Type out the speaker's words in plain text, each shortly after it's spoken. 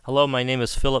Hello, my name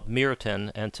is Philip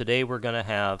Merton, and today we're going to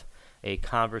have a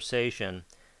conversation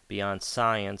beyond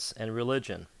science and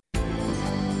religion.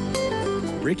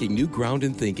 Breaking new ground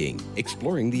in thinking,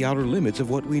 exploring the outer limits of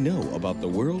what we know about the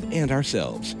world and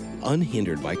ourselves,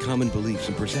 unhindered by common beliefs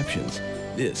and perceptions.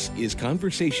 This is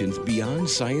Conversations Beyond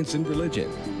Science and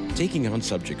Religion, taking on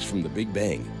subjects from the Big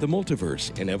Bang, the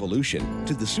multiverse, and evolution,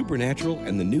 to the supernatural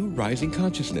and the new rising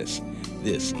consciousness.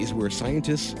 This is where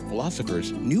scientists,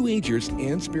 philosophers, New Agers,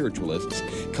 and spiritualists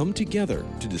come together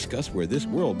to discuss where this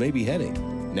world may be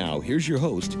heading. Now, here's your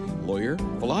host, lawyer,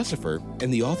 philosopher,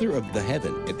 and the author of The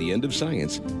Heaven at the End of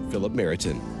Science, Philip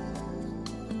Merton.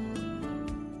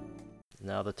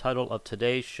 Now, the title of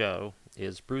today's show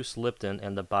is Bruce Lipton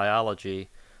and the Biology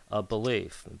of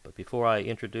Belief. But before I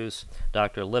introduce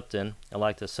Dr. Lipton, I'd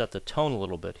like to set the tone a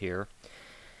little bit here.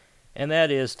 And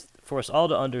that is for us all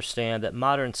to understand that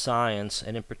modern science,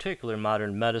 and in particular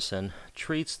modern medicine,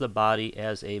 treats the body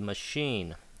as a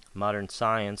machine. Modern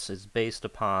science is based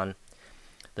upon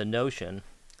the notion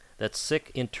that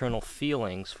sick internal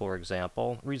feelings, for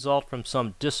example, result from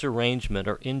some disarrangement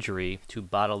or injury to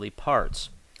bodily parts,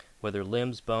 whether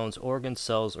limbs, bones, organs,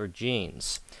 cells, or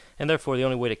genes. And therefore, the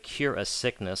only way to cure a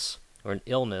sickness or an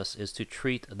illness is to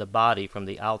treat the body from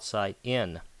the outside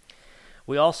in.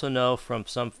 We also know from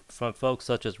folks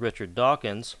such as Richard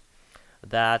Dawkins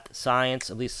that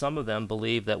science, at least some of them,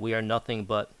 believe that we are nothing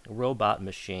but robot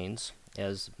machines,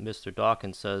 as Mr.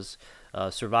 Dawkins says,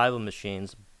 survival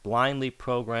machines blindly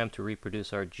programmed to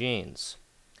reproduce our genes.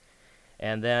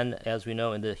 And then, as we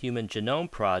know in the Human Genome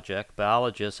Project,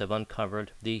 biologists have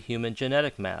uncovered the human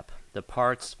genetic map, the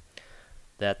parts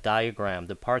diagram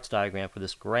for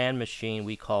this grand machine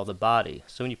we call the body.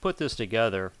 So when you put this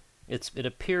together, it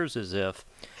appears as if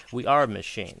we are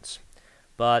machines.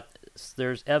 But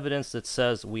there's evidence that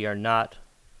says we are not,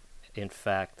 in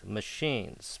fact,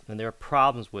 machines. And there are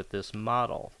problems with this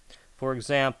model. For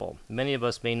example, many of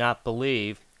us may not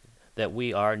believe that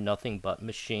we are nothing but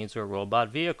machines or robot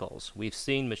vehicles. We've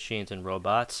seen machines and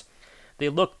robots. They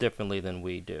look differently than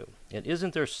we do. And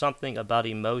isn't there something about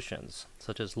emotions,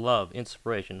 such as love,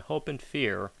 inspiration, hope, and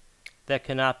fear, that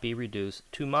cannot be reduced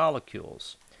to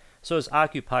molecules? So as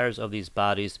occupiers of these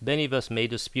bodies, many of us may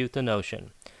dispute the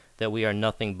notion that we are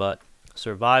nothing but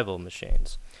survival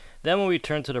machines. Then when we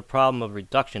turn to the problem of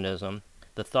reductionism,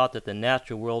 the thought that the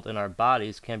natural world and our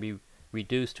bodies can be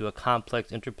reduced to a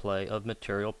complex interplay of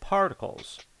material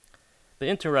particles. But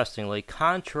interestingly,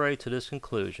 contrary to this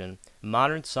conclusion,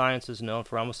 modern science has known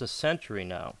for almost a century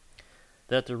now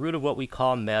that at the root of what we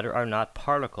call matter are not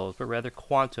particles, but rather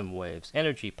quantum waves,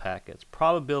 energy packets,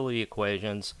 probability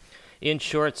equations, in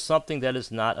short, something that is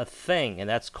not a thing, and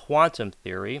that's quantum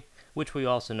theory, which we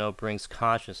also know brings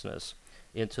consciousness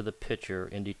into the picture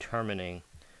in determining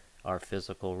our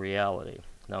physical reality.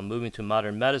 Now, moving to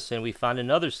modern medicine, we find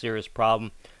another serious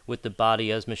problem with the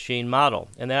body as machine model,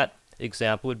 and that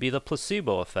example would be the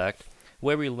placebo effect,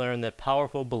 where we learn that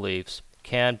powerful beliefs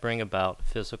can bring about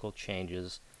physical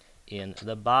changes in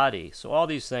the body. So all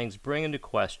these things bring into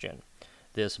question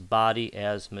this body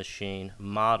as machine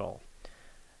model.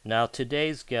 Now,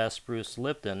 today's guest, Bruce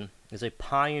Lipton, is a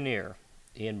pioneer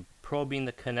in probing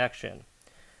the connection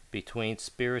between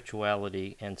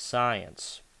spirituality and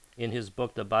science. In his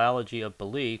book, The Biology of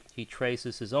Belief, he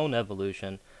traces his own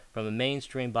evolution from a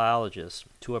mainstream biologist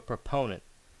to a proponent,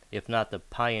 if not the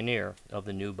pioneer, of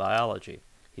the new biology.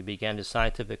 He began his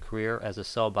scientific career as a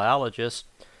cell biologist,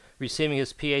 receiving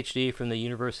his PhD from the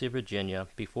University of Virginia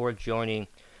before joining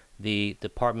the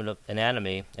Department of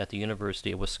Anatomy at the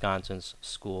University of Wisconsin's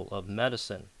School of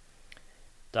Medicine.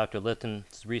 Dr.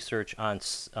 Lipton's research on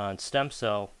stem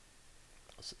cells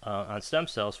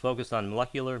focused on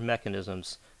molecular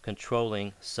mechanisms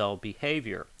controlling cell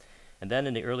behavior. And then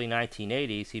in the early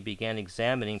 1980s, he began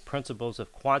examining principles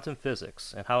of quantum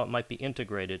physics and how it might be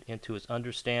integrated into his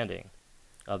understanding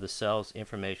of the cell's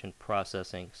information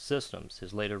processing systems.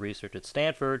 His later research at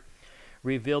Stanford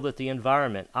revealed that the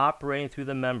environment operating through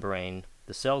the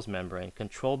cell's membrane,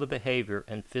 controlled the behavior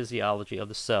and physiology of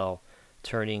the cell,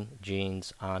 turning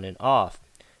genes on and off.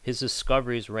 His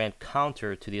discoveries ran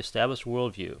counter to the established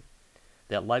worldview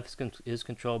that life is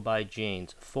controlled by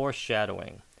genes,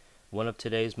 foreshadowing one of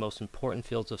today's most important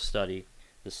fields of study,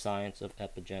 the science of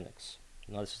epigenetics.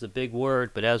 Now, this is a big word,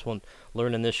 but as we'll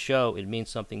learn in this show, it means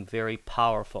something very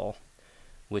powerful,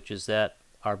 which is that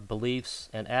our beliefs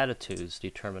and attitudes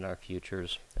determine our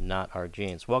futures, and not our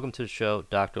genes. Welcome to the show,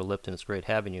 Dr. Lipton. It's great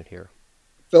having you here.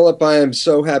 Philip, I am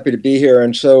so happy to be here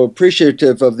and so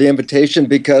appreciative of the invitation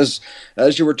because,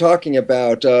 as you were talking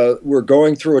about, we're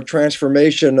going through a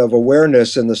transformation of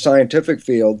awareness in the scientific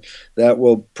field that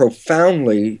will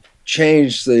profoundly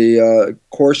change the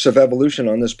course of evolution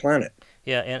on this planet.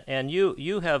 Yeah, and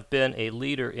you have been a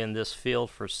leader in this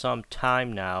field for some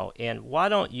time now, and why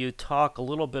don't you talk a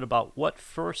little bit about what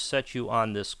first set you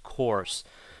on this course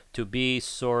to be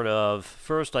sort of,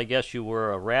 first I guess you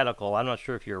were a radical. I'm not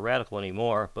sure if you're a radical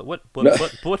anymore, but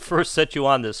what first set you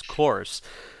on this course?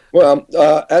 Well,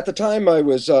 at the time I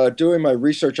was doing my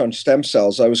research on stem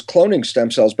cells, I was cloning stem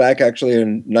cells back actually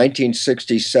in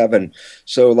 1967.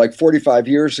 So, like 45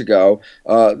 years ago,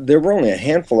 there were only a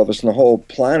handful of us on the whole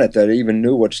planet that even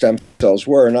knew what stem cells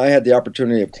were, and I had the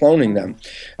opportunity of cloning them.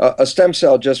 A stem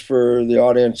cell, just for the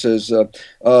audience, is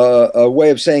a way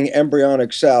of saying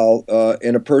embryonic cell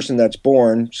in a person that's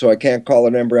born. So I can't call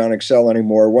it embryonic cell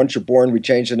anymore. Once you're born, we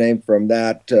change the name from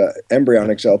that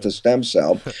embryonic cell to stem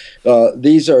cell.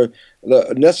 These are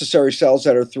the necessary cells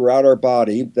that are throughout our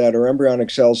body that are embryonic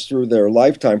cells through their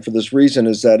lifetime. For this reason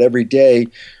is that every day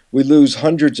we lose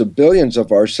hundreds of billions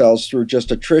of our cells through just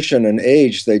attrition and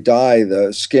age. They die.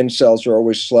 The skin cells are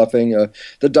always sloughing.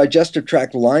 The digestive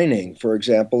tract lining, for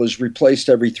example, is replaced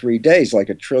every 3 days, like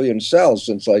 1 trillion cells.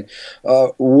 And it's like,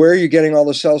 where are you getting all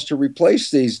the cells to replace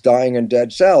these dying and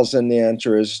dead cells? And the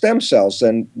answer is stem cells.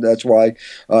 And that's why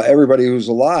everybody who's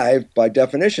alive, by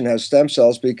definition, has stem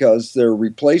cells, because they're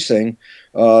replacing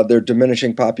their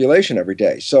diminishing population every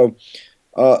day. So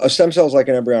a stem cell is like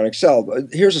an embryonic cell.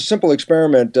 Here's a simple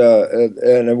experiment,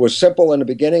 and it was simple in the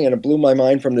beginning, and it blew my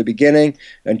mind from the beginning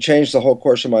and changed the whole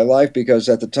course of my life, because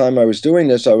at the time I was doing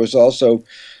this, I was also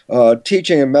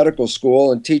teaching in medical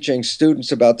school and teaching students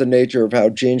about the nature of how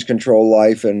genes control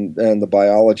life and the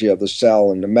biology of the cell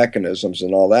and the mechanisms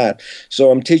and all that.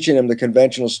 So I'm teaching them the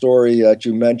conventional story that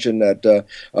you mentioned,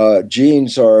 that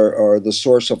genes are the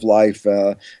source of life,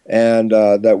 and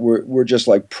that we're just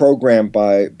like programmed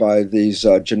by these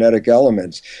genetic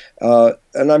elements.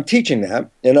 And I'm teaching that,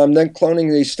 and I'm then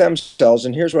cloning these stem cells.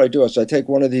 And here's what I do. So I take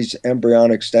one of these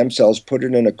embryonic stem cells, put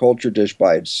it in a culture dish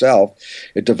by itself.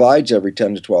 It divides every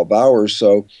 10 to 12 hours.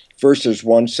 So first there's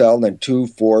 1 cell, then 2,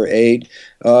 4, 8,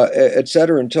 et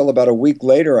cetera, until about a week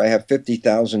later I have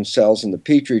 50,000 cells in the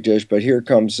Petri dish. But here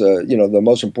comes, the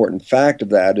most important fact of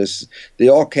that is they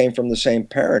all came from the same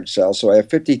parent cell. So I have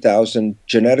 50,000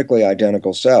 genetically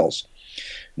identical cells.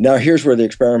 Now, here's where the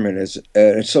experiment is.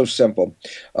 It's so simple.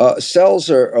 Cells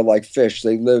are like fish.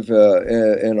 They live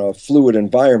in a fluid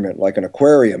environment, like an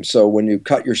aquarium. So when you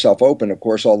cut yourself open, of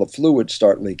course, all the fluids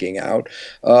start leaking out.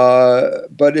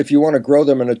 But if you want to grow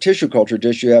them in a tissue culture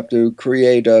dish, you have to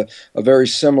create a very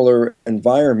similar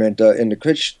environment in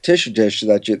the tissue dish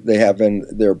that they have in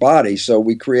their body. So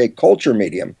we create culture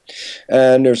medium,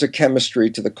 and there's a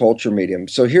chemistry to the culture medium.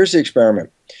 So here's the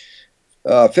experiment.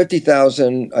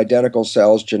 50,000 identical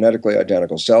cells, genetically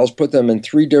identical cells, put them in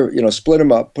split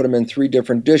them up, put them in 3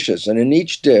 different dishes. And in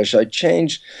each dish, I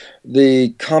change the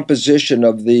composition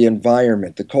of the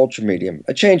environment, the culture medium.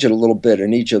 I change it a little bit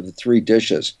in each of the 3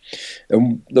 dishes.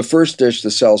 In the first dish, the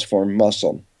cells form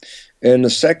muscle. In the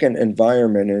second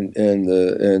environment, in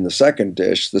the second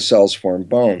dish, the cells form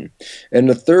bone. In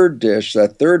the third dish,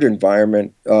 that third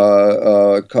environment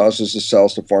causes the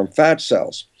cells to form fat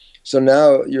cells. So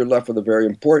now you're left with a very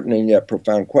important and yet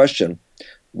profound question.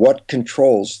 What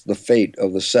controls the fate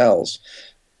of the cells?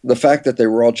 The fact that they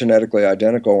were all genetically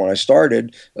identical when I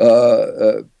started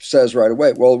says right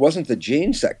away, well, it wasn't the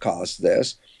genes that caused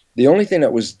this. The only thing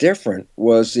that was different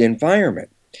was the environment.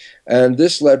 And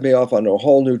this led me off on a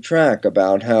whole new track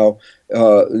about how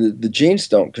the genes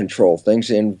don't control things,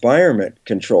 the environment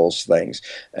controls things.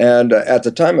 And at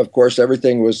the time, of course,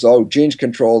 everything was, genes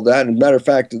control that. And matter of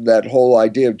fact, that whole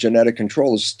idea of genetic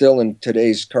control is still in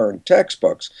today's current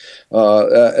textbooks.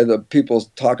 The people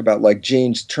talk about like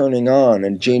genes turning on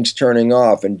and genes turning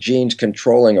off and genes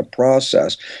controlling a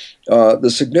process. The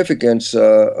significance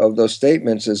of those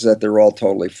statements is that they're all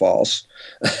totally false.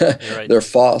 Right. They're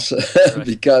false right.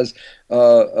 Because,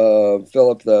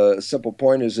 Philip, the simple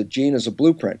point is a gene is a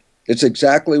blueprint. It's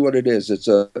exactly what it is. It's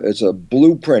a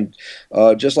blueprint,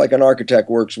 just like an architect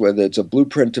works with. It's a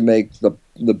blueprint to make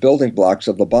the building blocks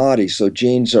of the body. So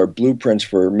genes are blueprints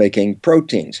for making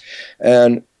proteins.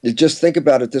 And just think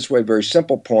about it this way. Very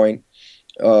simple point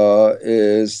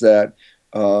is that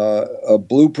a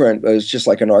blueprint is just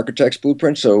like an architect's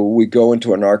blueprint. So we go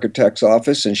into an architect's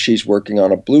office and she's working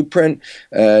on a blueprint,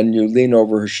 and you lean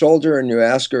over her shoulder and you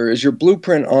ask her, is your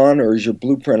blueprint on or is your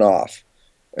blueprint off?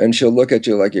 And she'll look at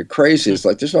you like you're crazy. It's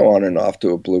like, there's no on and off to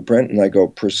a blueprint. And I go,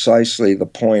 precisely the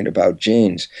point about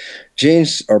genes.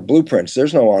 Genes are blueprints.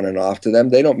 There's no on and off to them.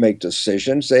 They don't make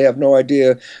decisions. They have no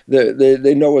idea.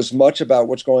 They know as much about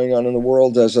what's going on in the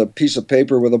world as a piece of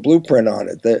paper with a blueprint on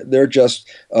it. They're just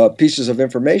pieces of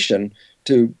information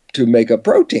to make a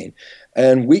protein.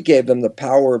 And we gave them the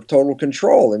power of total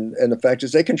control. And the fact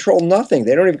is, they control nothing.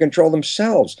 They don't even control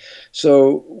themselves.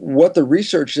 So, what the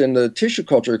research in the tissue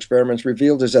culture experiments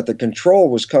revealed is that the control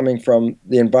was coming from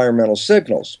the environmental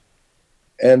signals.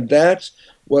 And that's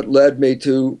what led me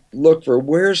to look for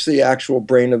where's the actual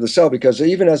brain of the cell, because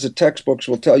even as the textbooks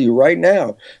will tell you right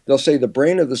now, they'll say the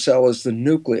brain of the cell is the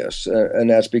nucleus, and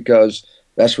that's because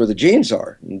that's where the genes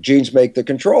are. And genes make the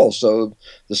control, so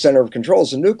the center of control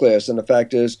is the nucleus. And the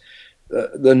fact is,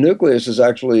 the nucleus is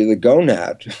actually the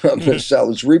gonad of the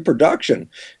cell. It's reproduction.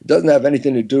 It doesn't have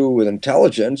anything to do with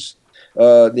intelligence.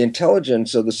 The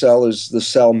intelligence of the cell is the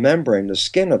cell membrane, the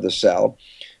skin of the cell,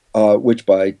 which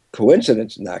by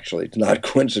coincidence, and actually it's not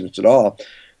coincidence at all,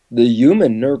 the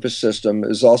human nervous system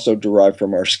is also derived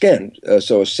from our skin.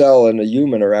 So a cell and a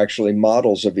human are actually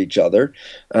models of each other.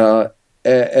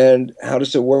 And how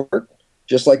does it work?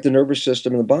 Just like the nervous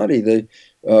system in the body,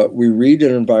 we read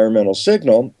an environmental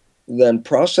signal, then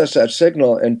process that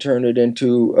signal and turn it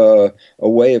into a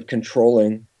way of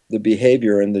controlling the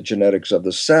behavior and the genetics of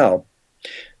the cell.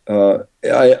 I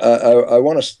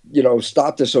want to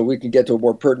stop this so we can get to a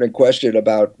more pertinent question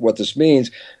about what this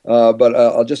means, but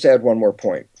I'll just add one more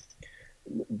point.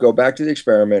 Go back to the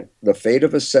experiment. The fate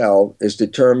of a cell is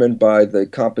determined by the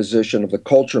composition of the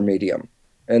culture medium,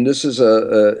 and this is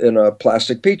in a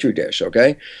plastic petri dish.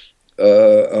 Okay,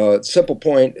 simple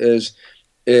point is,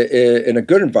 in a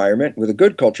good environment with a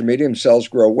good culture medium, cells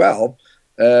grow well,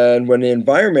 and when the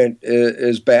environment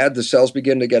is bad, the cells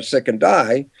begin to get sick and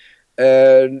die.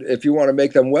 And if you want to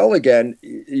make them well again,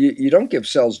 you don't give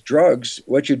cells drugs.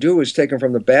 What you do is take them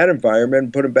from the bad environment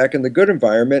and put them back in the good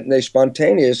environment, and they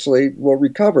spontaneously will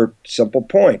recover. Simple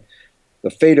point. The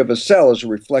fate of a cell is a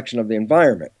reflection of the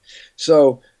environment.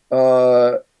 So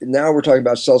now we're talking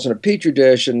about cells in a petri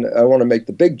dish, and I want to make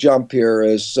the big jump here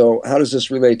is, so how does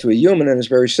this relate to a human? And it's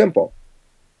very simple.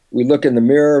 We look in the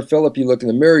mirror. Philip, you look in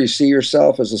the mirror, you see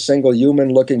yourself as a single human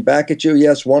looking back at you.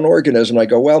 Yes, one organism. I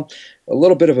go, well, a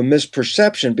little bit of a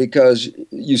misperception, because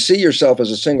you see yourself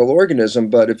as a single organism,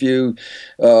 but if you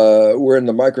were in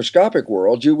the microscopic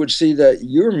world, you would see that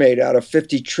you're made out of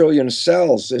 50 trillion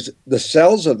cells. The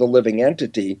cells of the living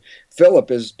entity.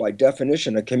 Philip is, by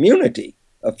definition, a community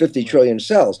of 50 trillion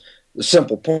cells. The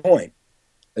simple point,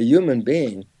 a human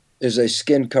being is a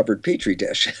skin-covered petri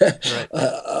dish. Right.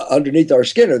 Underneath our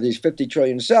skin are these 50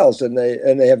 trillion cells, and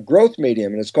they have growth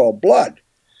medium, and it's called blood.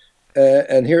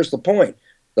 And here's the point.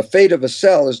 The fate of a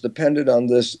cell is dependent on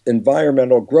this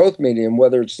environmental growth medium,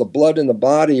 whether it's the blood in the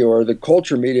body or the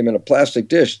culture medium in a plastic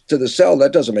dish. To the cell,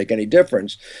 that doesn't make any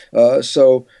difference.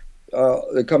 So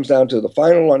it comes down to the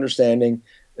final understanding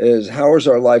is, how is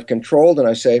our life controlled? And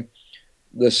I say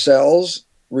the cells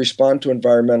respond to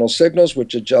environmental signals,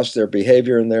 which adjust their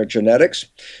behavior and their genetics.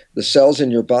 The cells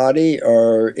in your body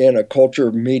are in a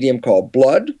culture medium called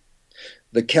blood.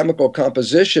 The chemical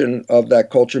composition of that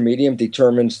culture medium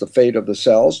determines the fate of the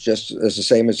cells, just as the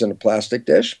same as in a plastic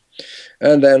dish.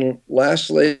 And then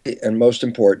lastly, and most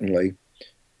importantly,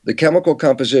 the chemical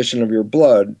composition of your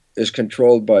blood is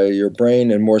controlled by your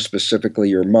brain, and more specifically,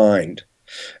 your mind.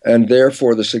 And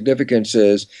therefore, the significance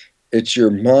is, it's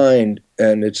your mind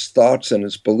and its thoughts and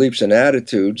its beliefs and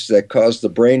attitudes that cause the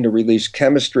brain to release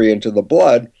chemistry into the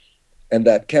blood. And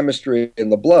that chemistry in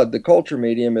the blood, the culture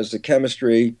medium, is the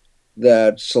chemistry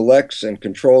that selects and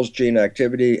controls gene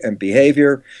activity and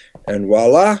behavior. And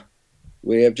voila,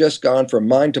 we have just gone from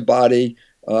mind to body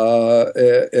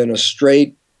in a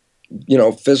straight,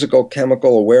 physical,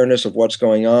 chemical awareness of what's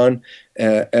going on.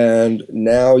 And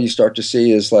now you start to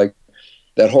see is like,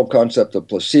 that whole concept of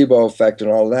placebo effect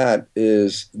and all that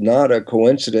is not a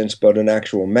coincidence, but an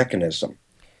actual mechanism.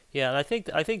 Yeah, and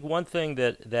I think one thing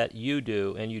that you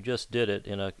do, and you just did it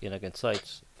in a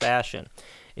concise fashion,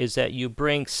 is that you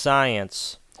bring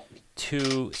science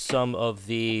to some of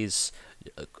these,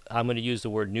 I'm going to use the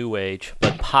word new age,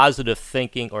 but positive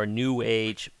thinking or new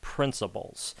age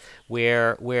principles,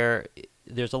 where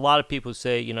there's a lot of people who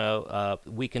say,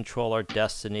 we control our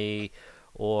destiny,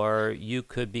 or you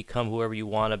could become whoever you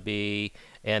want to be,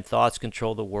 and thoughts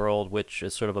control the world, which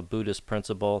is sort of a Buddhist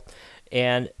principle.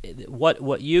 And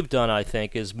what you've done, I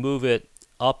think, is move it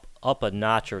up a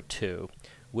notch or two,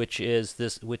 which is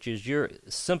your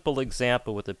simple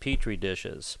example with the petri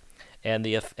dishes, and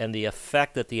the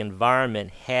effect that the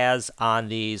environment has on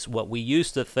these, what we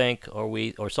used to think,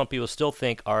 or some people still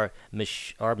think are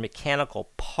mechanical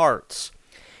parts,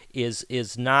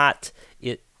 is not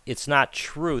it. It's not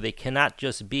true. They cannot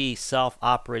just be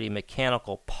self-operating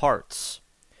mechanical parts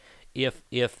if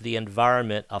the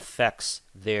environment affects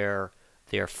their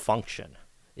function.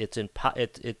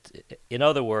 In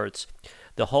other words,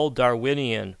 the whole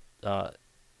Darwinian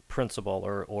principle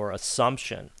or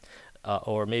assumption,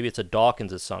 or maybe it's a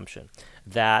Dawkins assumption,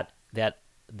 that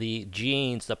the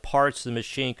genes, the parts of the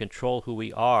machine control who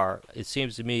we are. It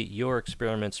seems to me your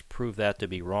experiments prove that to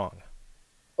be wrong.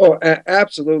 Oh,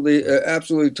 absolutely,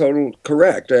 absolutely, total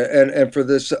correct. And for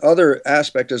this other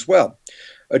aspect as well,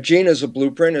 a gene is a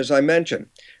blueprint, as I mentioned.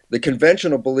 The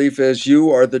conventional belief is you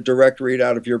are the direct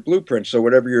readout of your blueprint. So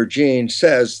whatever your gene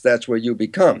says, that's what you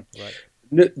become.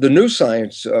 Right. The new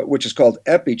science, which is called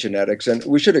epigenetics, and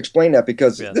we should explain that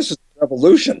because Yeah. this is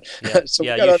revolution. Yeah, So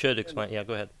yeah, you should explain. Yeah,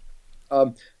 go ahead.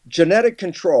 Genetic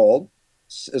control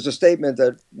is a statement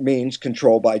that means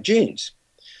control by genes.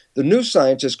 The new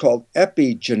science is called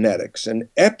epigenetics, and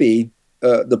epi,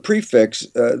 the prefix,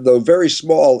 though very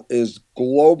small, is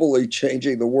globally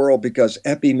changing the world because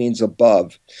epi means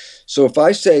above. So if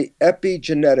I say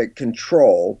epigenetic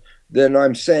control, then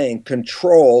I'm saying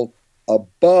control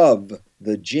above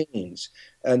the genes.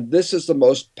 And this is the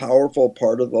most powerful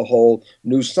part of the whole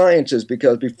new sciences,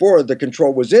 because before the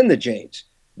control was in the genes.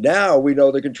 Now we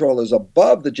know the control is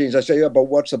above the genes. I say, yeah, but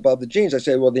what's above the genes? I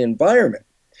say, well, the environment.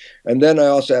 And then I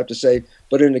also have to say,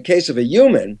 but in the case of a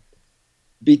human,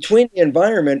 between the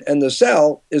environment and the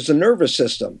cell is the nervous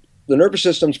system. The nervous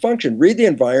system's function: read the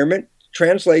environment,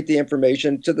 translate the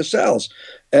information to the cells.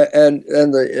 And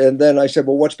then I said,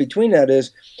 well, what's between that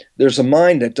is there's a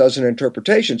mind that does an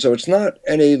interpretation. So it's not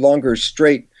any longer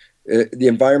straight, the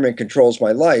environment controls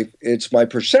my life. It's my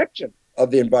perception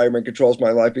of the environment controls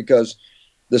my life, because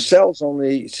the cells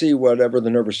only see whatever the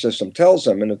nervous system tells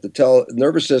them. And if the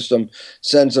nervous system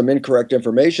sends them incorrect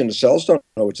information, the cells don't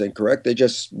know it's incorrect. They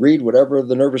just read whatever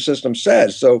the nervous system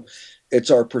says. So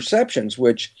it's our perceptions,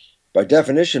 which by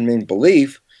definition mean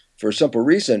belief, for a simple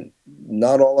reason.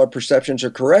 Not all our perceptions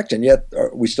are correct, and yet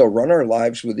we still run our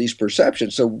lives with these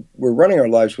perceptions. So we're running our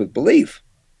lives with belief.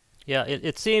 Yeah,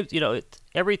 it seems,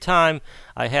 every time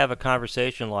I have a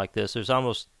conversation like this, there's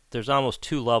almost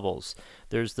two levels.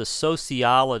 There's the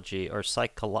sociology or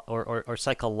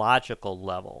psychological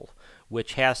level,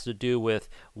 which has to do with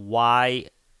why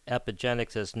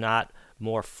epigenetics has not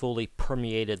more fully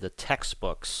permeated the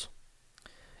textbooks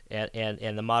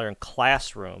and the modern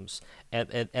classrooms.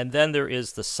 And then there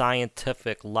is the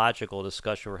scientific, logical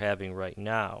discussion we're having right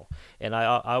now. And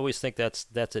I always think that's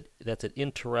an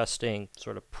interesting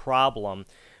sort of problem,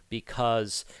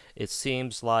 because it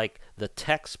seems like the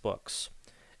textbooks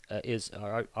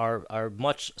are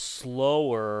much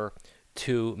slower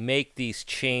to make these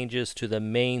changes to the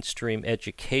mainstream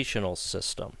educational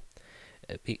system.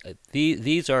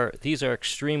 These are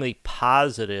extremely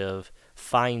positive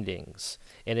findings,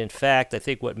 and in fact, I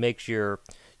think what makes your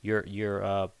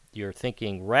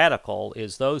thinking radical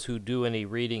is those who do any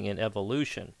reading in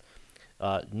evolution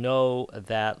know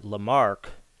that Lamarck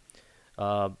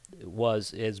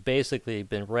has basically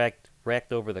been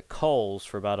racked over the coals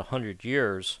for about 100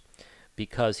 years,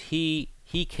 because he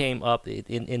came up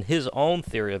in his own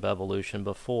theory of evolution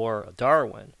before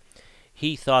Darwin.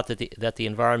 He thought that the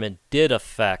environment did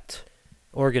affect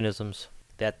organisms,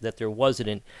 that there was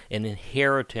an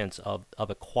inheritance of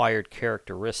acquired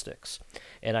characteristics.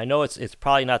 And I know it's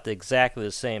probably not exactly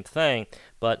the same thing,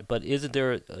 but isn't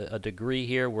there a degree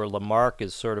here where Lamarck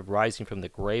is sort of rising from the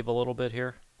grave a little bit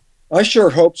here? I sure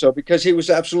hope so, because he was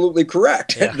absolutely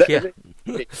correct. Yeah.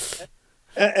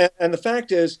 And the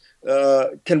fact is,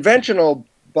 conventional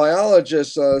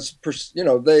biologists,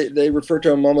 they refer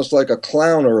to him almost like a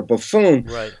clown or a buffoon.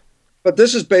 Right. But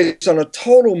this is based on a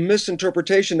total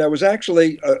misinterpretation that was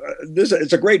actually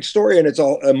it's a great story, and it's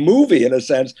a movie in a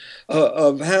sense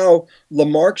of how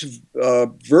Lamarck's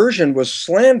version was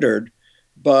slandered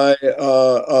by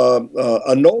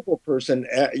a noble person.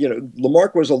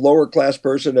 Lamarck was a lower class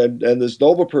person, and this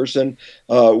noble person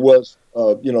was,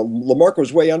 Lamarck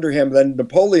was way under him. Then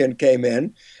Napoleon came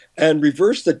in and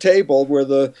reversed the table, where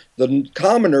the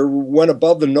commoner went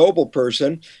above the noble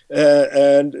person,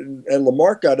 and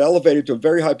Lamarck got elevated to a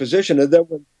very high position. And then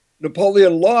when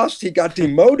Napoleon lost, he got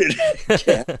demoted.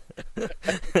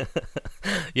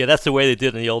 Yeah, that's the way they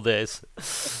did in the old days.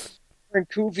 And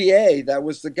Cuvier, that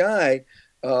was the guy.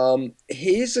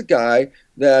 He's a guy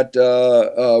that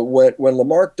when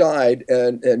Lamarck died,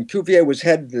 and Cuvier was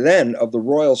head then of the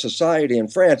Royal Society in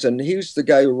France, and he's the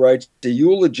guy who writes the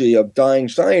eulogy of dying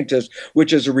scientists,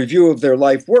 which is a review of their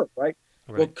life work, right?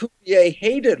 Well, Cuvier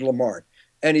hated Lamarck,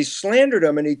 and he slandered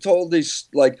him, and he told these,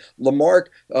 like, Lamarck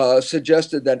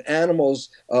suggested that animals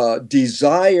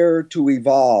desire to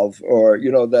evolve, or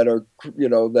that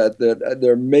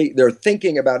they're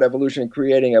thinking about evolution and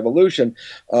creating evolution,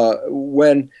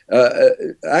 when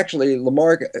actually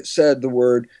Lamarck said the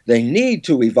word they need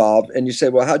to evolve. And you say,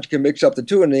 well, how'd you mix up the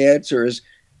two? And the answer is,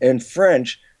 in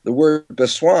French, the word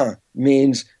besoin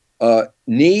means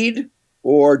need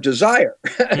or desire.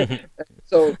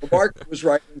 So Lamarck was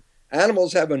writing,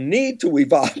 animals have a need to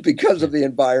evolve because of the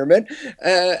environment,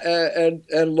 and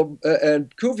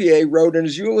Cuvier wrote in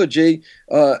his eulogy,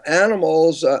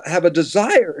 animals have a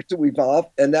desire to evolve,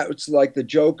 and that was like the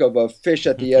joke of a fish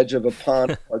at the edge of a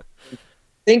pond.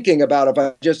 Thinking about if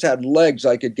I just had legs,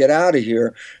 I could get out of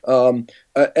here. And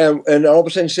all of a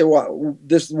sudden you say, well,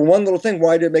 this one little thing,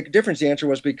 why did it make a difference? The answer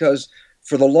was because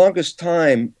for the longest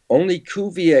time, only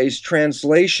Cuvier's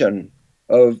translation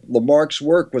of Lamarck's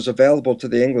work was available to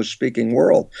the English-speaking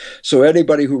world. So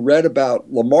anybody who read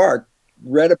about Lamarck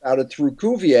read about it through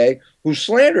Cuvier, who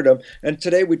slandered him. And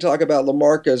today we talk about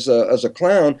Lamarck as a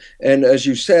clown. And as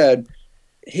you said,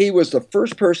 he was the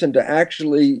first person to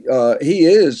actually, he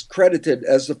is credited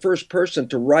as the first person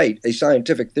to write a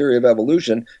scientific theory of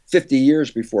evolution 50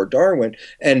 years before Darwin.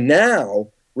 And now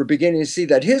we're beginning to see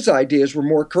that his ideas were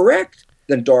more correct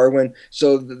than Darwin.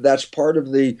 So that's part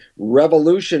of the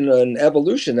revolution and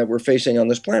evolution that we're facing on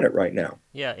this planet right now.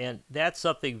 Yeah, and that's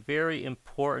something very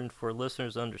important for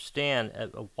listeners to understand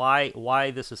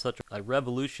why this is such a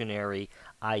revolutionary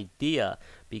idea,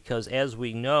 because as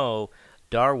we know,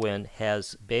 Darwin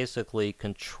has basically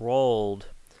controlled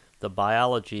the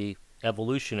biology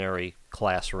evolutionary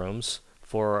classrooms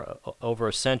for over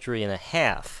a century and a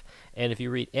half. And if you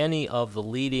read any of the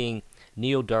leading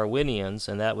neo-Darwinians,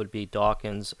 and that would be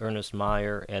Dawkins, Ernest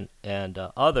Mayr, and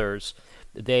others,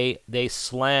 they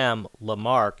slam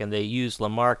Lamarck, and they use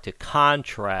Lamarck to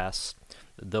contrast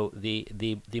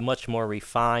the much more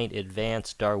refined,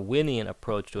 advanced Darwinian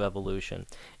approach to evolution.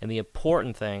 And the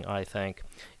important thing, I think,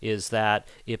 is that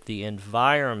if the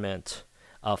environment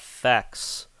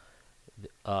affects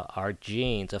our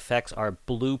genes, affects our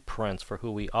blueprints for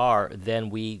who we are, then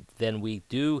we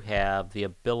do have the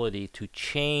ability to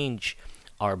change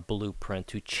our blueprint,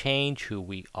 to change who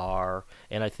we are.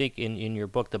 And I think in your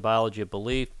book, The Biology of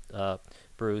Belief,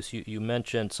 Bruce, you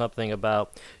mentioned something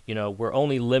about, we're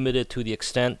only limited to the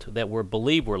extent that we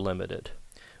believe we're limited,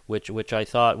 which I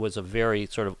thought was a very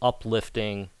sort of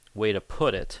uplifting way to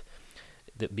put it.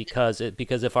 Because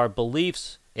if our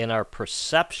beliefs and our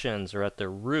perceptions are at the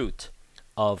root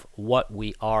of what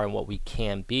we are and what we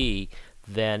can be,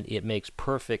 then it makes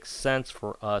perfect sense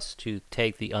for us to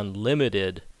take the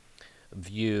unlimited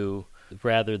view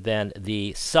rather than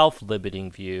the self-limiting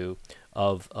view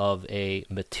of a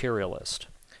materialist.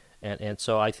 And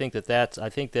so I think that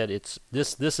it's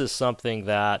this is something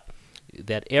that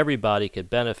everybody could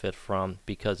benefit from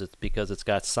because it's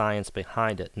got science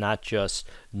behind it, not just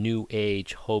new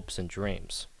age hopes and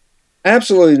dreams.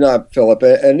 Absolutely not, Philip.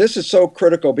 And this is so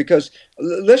critical because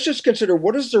let's just consider,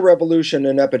 what does the revolution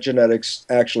in epigenetics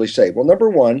actually say? Well, number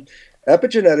one,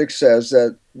 epigenetics says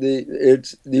that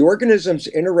the organism's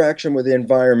interaction with the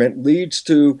environment leads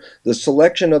to the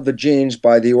selection of the genes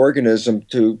by the organism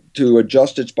to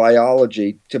adjust its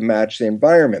biology to match the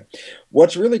environment.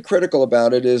 What's really critical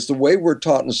about it is the way we're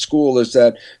taught in school is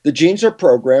that the genes are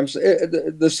programs.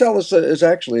 The cell is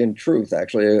actually, in truth, a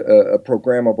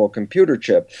programmable computer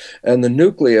chip, and the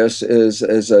nucleus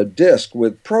is a disk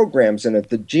with programs in it.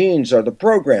 The genes are the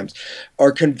programs.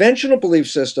 Our conventional belief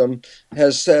system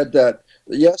has said that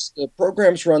yes, the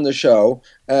programs run the show,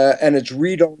 and it's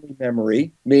read-only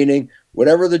memory, meaning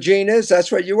whatever the gene is,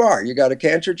 that's what you are. You got a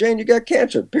cancer gene, you got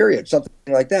cancer, period, something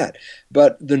like that.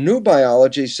 But the new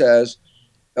biology says,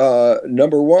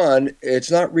 number one,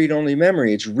 it's not read-only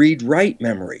memory, it's read-write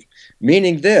memory,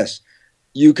 meaning this.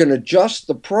 You can adjust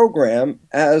the program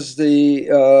as the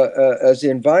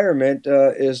environment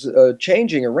is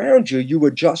changing around you. You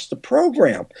adjust the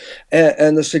program,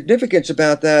 and the significance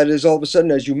about that is all of a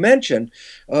sudden, as you mentioned,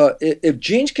 if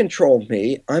genes control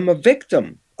me, I'm a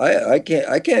victim. I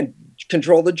can't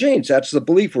control the genes. That's the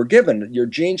belief we're given. Your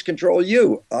genes control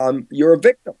you. You're a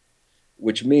victim,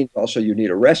 which means also you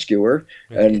need a rescuer,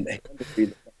 and the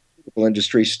pharmaceutical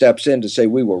industry steps in to say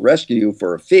we will rescue you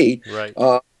for a fee. Right.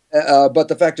 But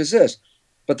the fact is this,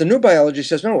 but the new biology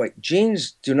says, no, wait,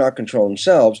 genes do not control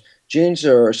themselves. Genes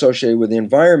are associated with the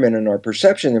environment and our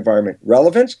perception of the environment.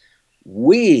 Relevance,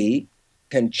 we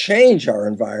can change our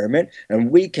environment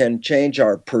and we can change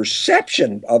our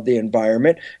perception of the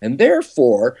environment. And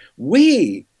therefore,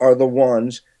 we are the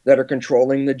ones that are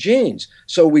controlling the genes.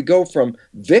 So we go from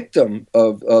victim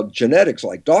of genetics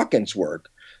like Dawkins' work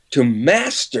to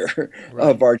master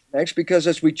of our genetics, because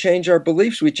as we change our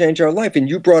beliefs, we change our life. And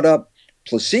you brought up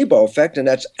placebo effect, and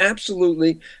that's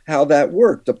absolutely how that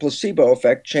worked. The placebo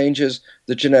effect changes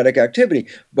the genetic activity.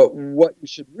 But what you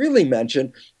should really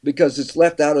mention, because it's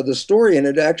left out of the story, and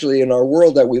it actually in our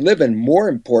world that we live in more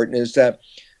important, is that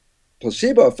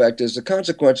placebo effect is the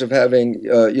consequence of having,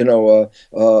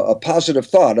 a positive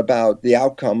thought about the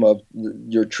outcome of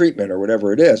your treatment or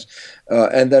whatever it is.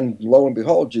 And then lo and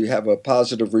behold, you have a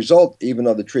positive result, even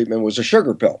though the treatment was a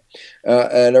sugar pill.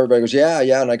 And everybody goes, yeah,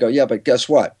 yeah. And I go, yeah, but guess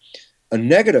what? A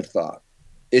negative thought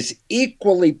is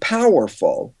equally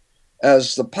powerful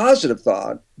as the positive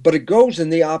thought, but it goes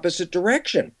in the opposite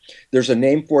direction. There's a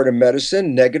name for it in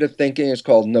medicine. Negative thinking is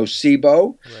called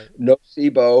nocebo. Right.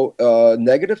 Nocebo,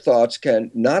 negative thoughts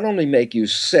can not only make you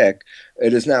sick,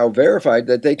 it is now verified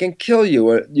that they can kill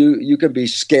you. You can be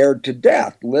scared to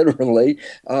death, literally.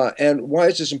 And why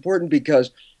is this important? Because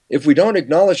if we don't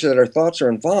acknowledge that our thoughts are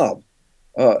involved,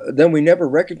 then we never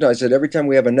recognize that every time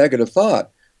we have a negative thought,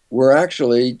 we're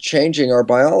actually changing our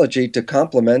biology to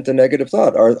complement the negative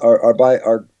thought.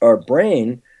 Our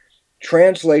brain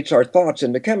translates our thoughts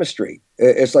into chemistry.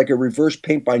 It's like a reverse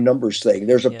paint by numbers thing.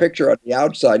 There's a picture on the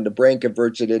outside, and the brain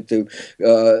converts it into,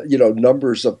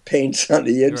 numbers of paints on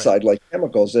the inside, right, like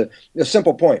chemicals. A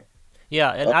simple point.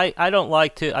 Yeah, and I don't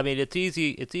like to. I mean, it's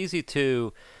easy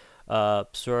to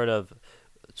sort of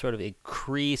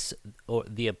increase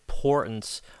the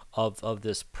importance of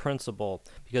this principle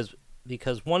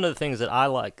because one of the things that I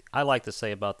like to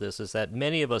say about this is that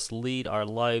many of us lead our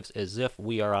lives as if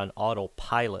we are on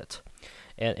autopilot,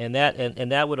 and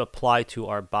that would apply to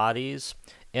our bodies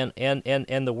and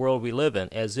the world we live in,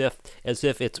 as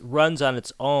if it runs on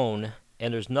its own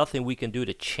and there's nothing we can do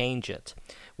to change it,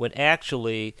 when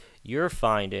actually your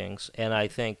findings, and I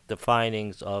think the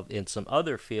findings in some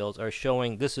other fields, are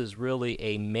showing this is really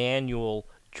a manual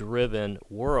driven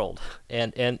world,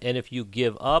 and if you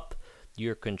give up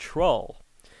your control,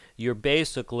 you're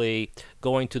basically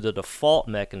going to the default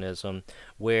mechanism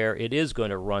where it is going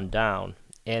to run down,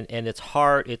 and it's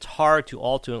hard to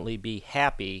ultimately be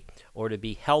happy or to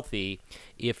be healthy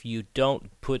if you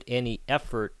don't put any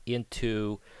effort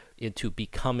into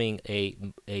becoming a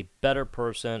better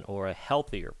person or a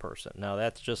healthier person. Now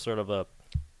that's just sort of a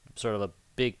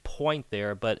big point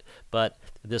there, but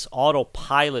this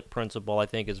autopilot principle, I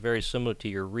think, is very similar to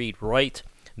your read-write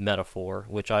metaphor,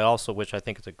 which I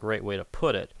think is a great way to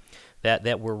put it,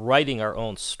 that we're writing our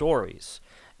own stories,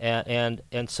 and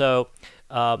so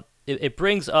it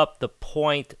brings up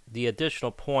the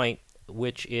additional point,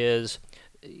 which is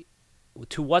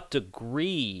to what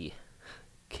degree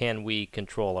can we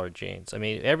control our genes? I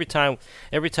mean, every time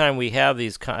we have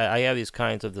I have these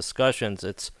kinds of discussions,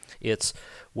 it's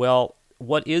well,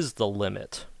 what is the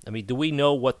limit? I mean, do we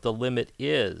know what the limit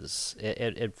is?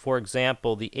 And for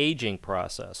example, the aging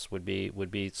process would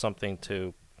be something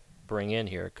to bring in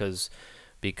here,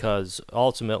 because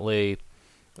ultimately,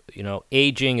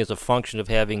 aging is a function of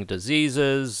having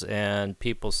diseases, and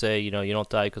people say, you don't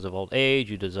die because of old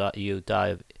age, you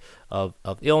die of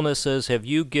illnesses. Have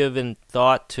you given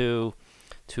thought to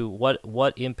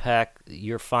what impact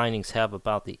your findings have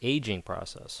about the aging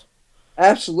process?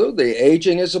 Absolutely.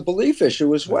 Aging is a belief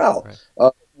issue as well.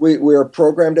 Right. We are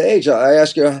programmed to age. I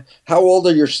ask you, how old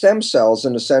are your stem cells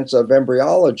in the sense of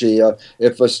embryology?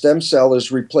 If a stem cell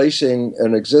is replacing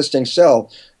an existing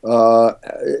cell,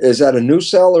 is that a new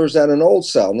cell or is that an old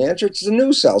cell? And the answer is a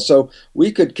new cell. So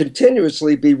we could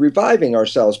continuously be reviving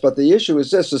ourselves. But the issue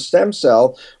is this: a stem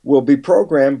cell will be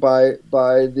programmed by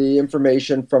the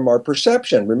information from our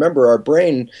perception. Remember, our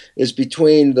brain is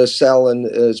between the cell and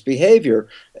its behavior.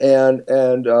 And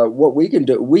what we can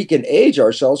do, we can age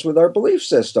ourselves with our belief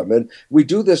system. And we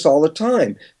do this all the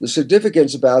time. The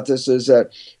significance about this is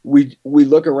that we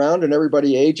look around and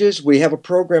everybody ages. We have a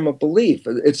program of belief.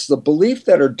 It's the belief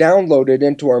that are downloaded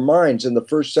into our minds in the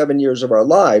first 7 years of our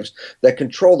lives that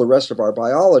control the rest of our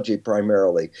biology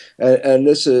primarily. And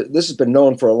this has been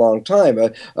known for a long time. I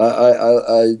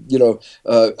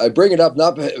bring it up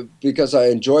not because I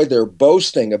enjoy their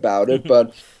boasting about it,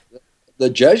 but the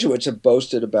Jesuits have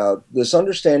boasted about this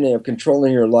understanding of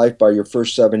controlling your life by your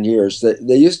first 7 years.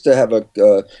 They used to have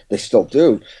they still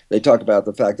do. They talk about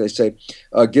the fact, they say,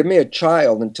 give me a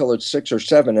child until it's 6 or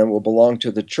 7 and it will belong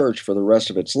to the church for the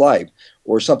rest of its life.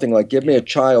 Or something like, give me a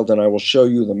child and I will show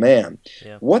you the man.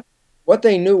 Yeah. What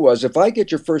they knew was, if I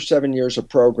get your first 7 years of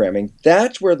programming,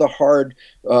 that's where the hard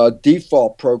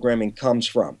default programming comes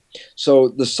from. So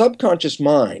the subconscious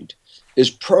mind is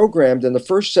programmed in the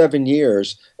first 7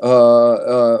 years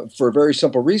for a very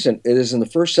simple reason. It is in the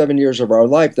first 7 years of our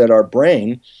life that our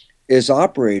brain is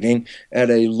operating at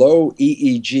a low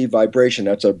EEG vibration.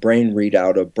 That's a brain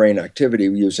readout of brain activity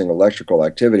using electrical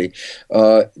activity.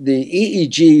 The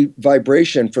EEG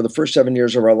vibration for the first 7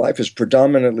 years of our life is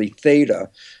predominantly theta.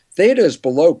 Theta is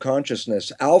below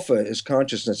consciousness. Alpha is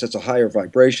consciousness. It's a higher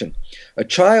vibration. A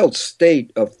child's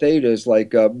state of theta is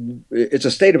like it's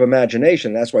a state of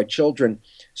imagination. That's why children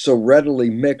so readily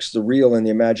mix the real and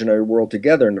the imaginary world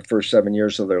together in the first 7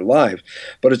 years of their life.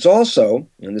 But it's also,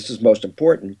 and this is most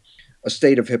important, a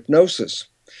state of hypnosis.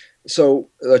 So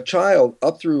a child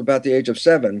up through about the age of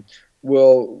 7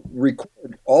 will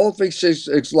record all of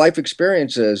his life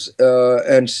experiences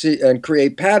and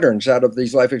create patterns out of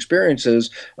these life experiences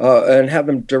and have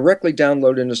them directly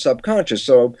download into subconscious.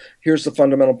 So here's the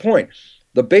fundamental point.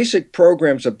 The basic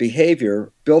programs of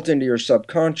behavior built into your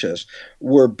subconscious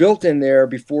were built in there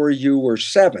before you were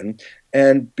 7.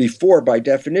 And before, by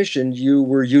definition, you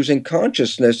were using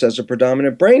consciousness as a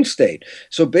predominant brain state.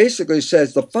 So basically, it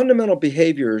says the fundamental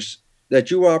behaviors that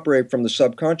you operate from the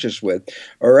subconscious with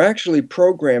are actually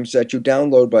programs that you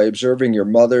download by observing your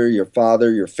mother, your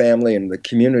father, your family, and the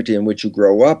community in which you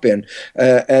grow up in.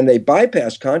 And they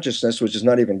bypass consciousness, which is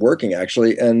not even working,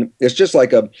 actually. And it's just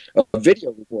like a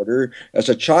video recorder. As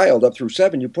a child up through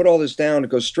 7, you put all this down, it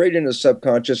goes straight into the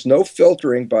subconscious, no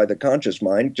filtering by the conscious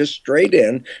mind, just straight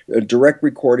in, a direct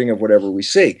recording of whatever we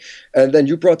see. And then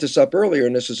you brought this up earlier,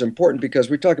 and this is important because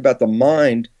we talk about the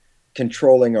mind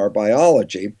controlling our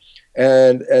biology.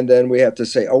 And then we have to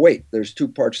say, oh, wait, there's two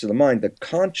parts to the mind, the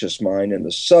conscious mind and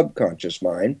the subconscious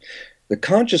mind. The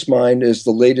conscious mind is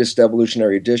the latest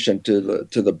evolutionary addition to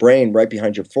the brain right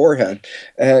behind your forehead.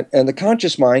 And the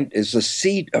conscious mind is the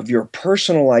seat of your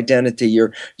personal identity,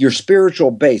 your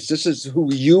spiritual base. This is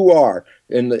who you are.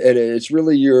 And it's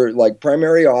really your like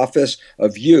primary office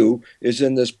of you is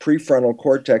in this prefrontal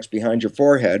cortex behind your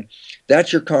forehead.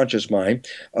 That's your conscious mind.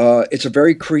 It's a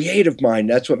very creative mind.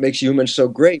 That's what makes humans so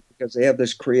great because they have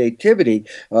this creativity.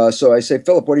 So I say,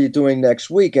 Philip, what are you doing next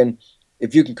week? And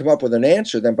if you can come up with an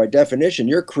answer, then by definition,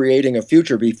 you're creating a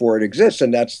future before it exists.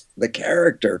 And that's the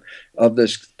character of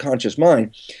this conscious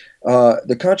mind.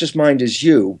 The conscious mind is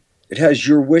you. It has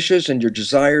your wishes and your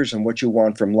desires and what you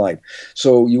want from life.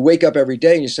 So you wake up every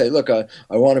day and you say, look, I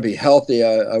want to be healthy.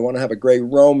 I want to have a great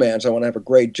romance. I want to have a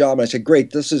great job. And I say,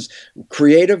 great, this is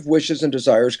creative wishes and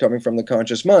desires coming from the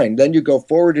conscious mind. Then you go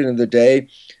forward into the day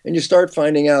and you start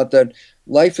finding out that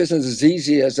life isn't as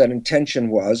easy as that intention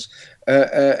was.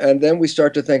 And then we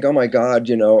start to think, oh my God,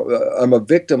 I'm a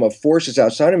victim of forces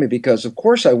outside of me because of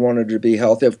course I wanted to be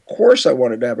healthy. Of course I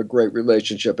wanted to have a great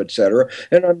relationship, etc.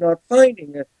 And I'm not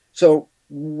finding it. So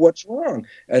what's wrong?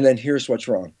 And then here's what's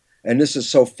wrong. And this is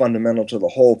so fundamental to the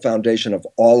whole foundation of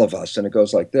all of us. And it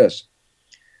goes like this.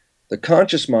 The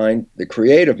conscious mind, the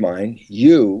creative mind,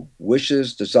 you,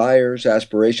 wishes, desires,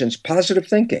 aspirations, positive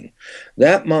thinking,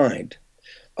 that mind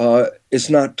is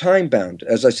not time bound.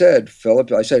 As I said,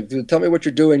 Philip, I said, tell me what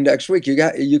you're doing next week.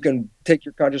 You can take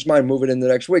your conscious mind, move it in the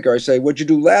next week. Or I say, what'd you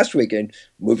do last week? And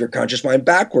move your conscious mind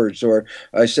backwards. Or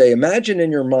I say, imagine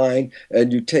in your mind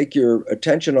and you take your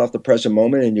attention off the present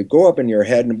moment and you go up in your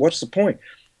head. And what's the point?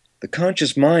 The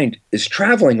conscious mind is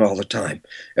traveling all the time.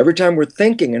 Every time we're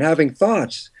thinking and having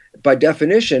thoughts, by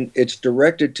definition, it's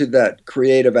directed to that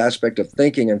creative aspect of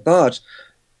thinking and thoughts.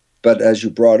 But as you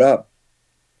brought up,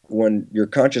 when your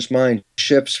conscious mind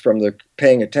shifts from the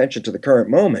paying attention to the current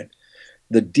moment,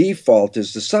 the default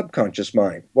is the subconscious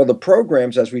mind. Well, the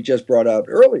programs, as we just brought out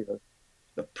earlier,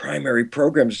 the primary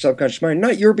programs of subconscious mind,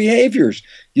 not your behaviors.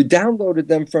 You downloaded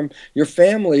them from your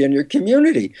family and your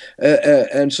community.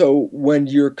 And so when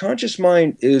your conscious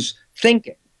mind is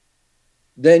thinking,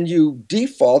 then you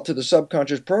default to the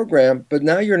subconscious program, but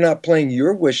now you're not playing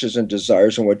your wishes and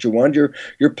desires and what you want.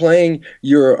 You're playing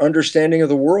your understanding of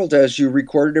the world as you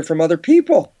recorded it from other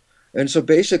people. And so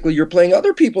basically you're playing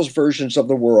other people's versions of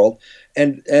the world,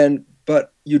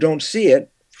 but you don't see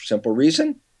it for simple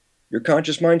reason. Your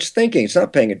conscious mind's thinking. It's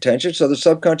not paying attention, so the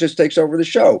subconscious takes over the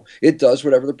show. It does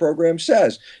whatever the program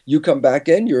says. You come back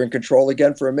in, you're in control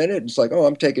again for a minute, and it's like, oh,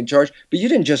 I'm taking charge. But you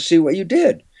didn't just see what you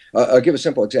did. I'll give a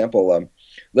simple example.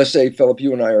 Let's say, Philip,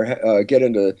 you and I get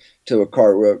into a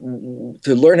car.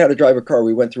 To learn how to drive a car,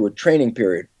 we went through a training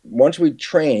period. Once we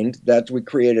trained, we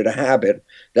created a habit.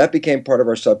 That became part of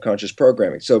our subconscious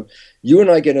programming. So you and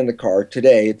I get in the car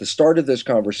today. At the start of this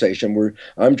conversation,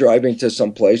 I'm driving to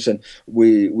some place, and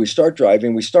we start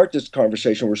driving. We start this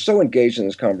conversation. We're so engaged in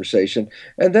this conversation.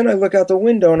 And then I look out the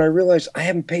window, and I realize I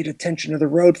haven't paid attention to the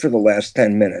road for the last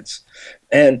 10 minutes.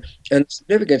 And the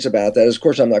significance about that is, of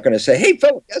course, I'm not going to say, hey,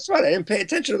 Philip, guess what? I didn't pay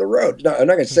attention to the road. No, I'm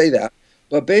not going to say that.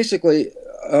 But basically,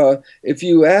 if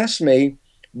you ask me,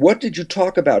 what did you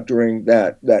talk about during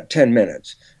that 10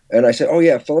 minutes? And I said, oh,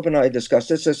 yeah, Philip and I discussed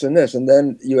this, this, and this. And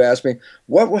then you ask me,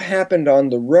 what happened on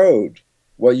the road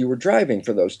while you were driving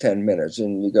for those 10 minutes?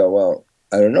 And you go, well,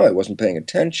 I don't know. I wasn't paying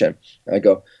attention. I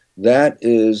go, That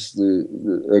is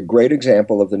a great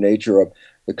example of the nature of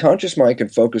the conscious mind can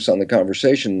focus on the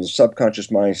conversation. The subconscious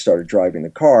mind started driving the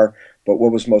car. But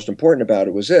what was most important about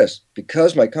it was this: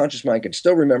 because my conscious mind can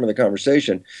still remember the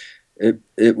conversation,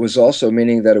 it was also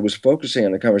meaning that it was focusing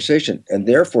on the conversation. And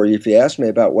therefore, if you ask me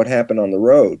about what happened on the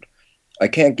road, I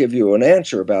can't give you an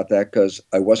answer about that because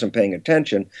I wasn't paying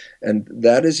attention. And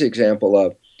that is the example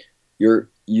of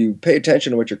you pay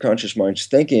attention to what your conscious mind's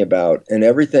thinking about, and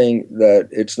everything that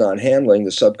it's not handling,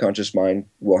 the subconscious mind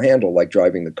will handle, like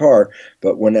driving the car.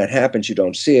 But when that happens, you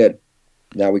don't see it.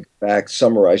 Now we go back,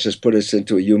 summarize this, put us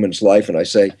into a human's life, and I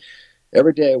say,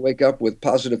 every day I wake up with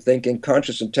positive thinking,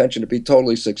 conscious intention to be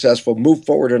totally successful, move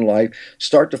forward in life,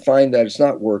 start to find that it's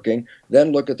not working,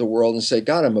 then look at the world and say,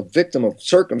 God, I'm a victim of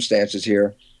circumstances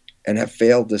here, and have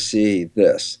failed to see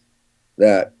this,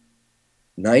 that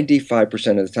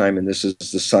 95% of the time, and this is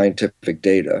the scientific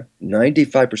data,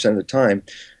 95% of the time,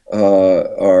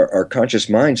 our conscious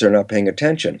minds are not paying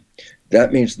attention.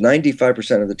 That means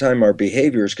 95% of the time our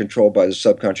behavior is controlled by the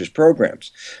subconscious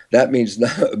programs. That means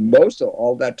most of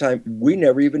all that time we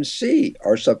never even see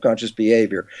our subconscious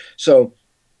behavior. So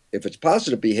if it's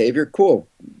positive behavior, cool.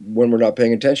 When we're not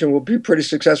paying attention, we'll be pretty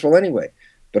successful anyway.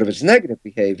 But if it's negative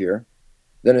behavior,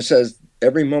 then it says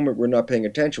every moment we're not paying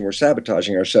attention, we're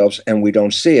sabotaging ourselves and we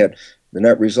don't see it. The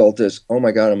net result is, oh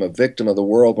my God, I'm a victim of the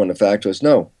world, when the fact was,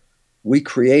 no, we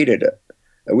created it.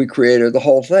 We created the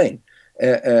whole thing.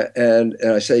 And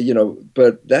I say,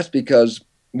 but that's because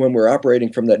when we're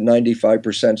operating from that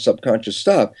 95% subconscious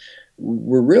stuff,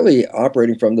 we're really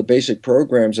operating from the basic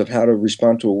programs of how to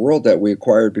respond to a world that we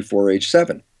acquired before age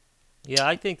 7. Yeah,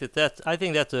 I think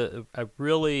that's a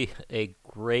really a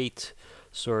great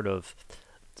sort of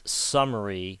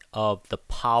summary of the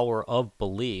power of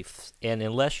beliefs. And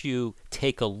unless you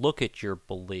take a look at your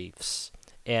beliefs,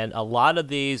 and a lot of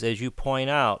these, as you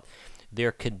point out,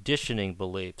 they're conditioning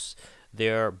beliefs.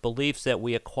 They're beliefs that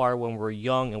we acquire when we're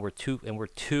young, and we're too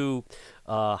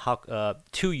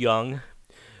young,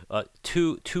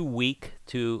 too weak,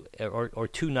 or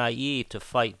too naive to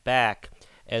fight back.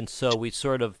 And so we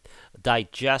sort of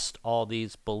digest all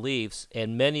these beliefs,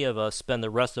 and many of us spend the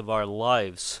rest of our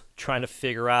lives trying to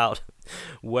figure out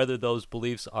whether those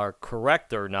beliefs are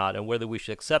correct or not, and whether we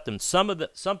should accept them.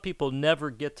 Some people never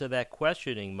get to that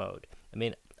questioning mode. I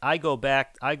mean, I go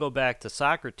back to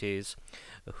Socrates,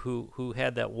 who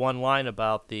had that one line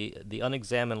about the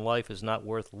unexamined life is not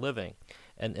worth living,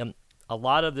 and a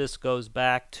lot of this goes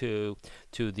back to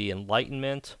the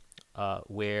Enlightenment,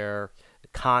 where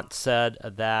Kant said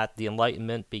that the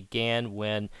Enlightenment began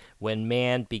when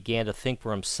man began to think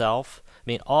for himself. I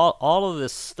mean, all of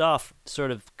this stuff sort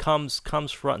of comes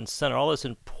front and center. All these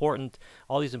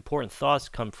important thoughts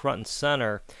come front and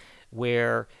center,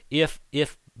 where if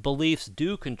beliefs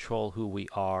do control who we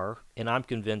are, and I'm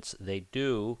convinced they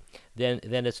do, then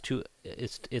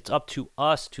it's up to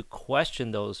us to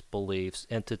question those beliefs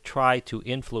and to try to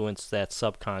influence that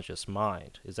subconscious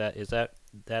mind.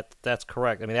 That's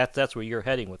correct? I mean, that's where you're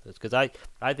heading with this, because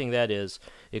I think that is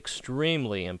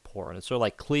extremely important. It's sort of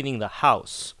like cleaning the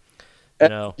house,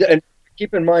 And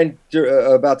keep in mind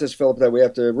about this, Philip, that we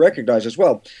have to recognize as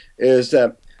well, is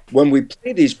that when we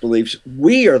play these beliefs,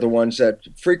 we are the ones that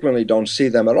frequently don't see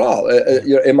them at all.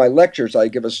 In my lectures, I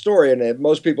give a story, and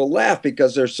most people laugh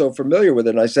because they're so familiar with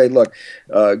it. And I say, look,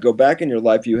 go back in your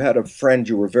life. You had a friend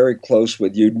you were very close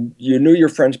with. You knew your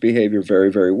friend's behavior very,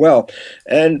 very well.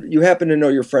 And you happen to know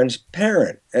your friend's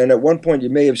parent. And at one point, you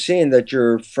may have seen that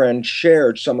your friend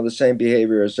shared some of the same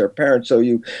behavior as their parent. So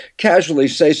you casually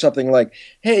say something like,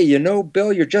 hey,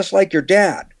 Bill, you're just like your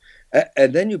dad.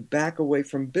 And then you back away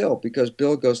from Bill because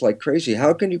Bill goes like crazy.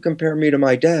 How can you compare me to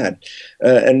my dad?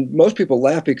 And most people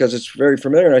laugh because it's very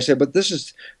familiar. And I say, but this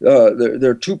is, there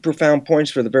are two profound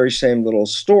points for the very same little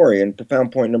story. And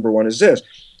profound point number one is this: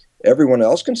 everyone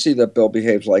else can see that Bill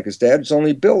behaves like his dad. It's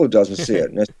only Bill who doesn't see it.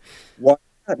 And why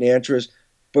not? And the answer is,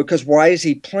 because why is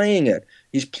he playing it?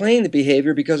 He's playing the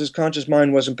behavior because his conscious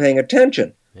mind wasn't paying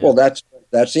attention. Yeah. Well, that's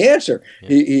the answer. Yeah.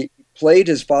 He played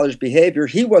his father's behavior.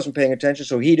 He wasn't paying attention,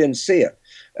 so he didn't see it.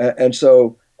 And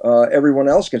so everyone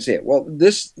else can see it. Well,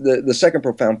 the second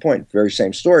profound point, very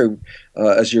same story,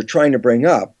 as you're trying to bring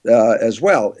up as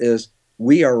well, is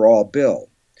we are all Bill.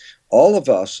 All of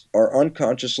us are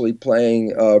unconsciously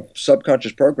playing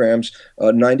subconscious programs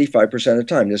 95% of the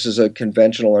time. This is a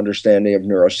conventional understanding of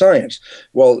neuroscience.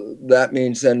 Well, that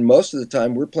means then most of the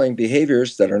time we're playing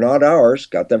behaviors that are not ours,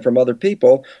 got them from other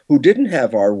people who didn't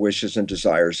have our wishes and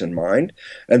desires in mind.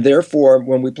 And therefore,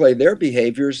 when we play their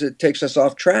behaviors, it takes us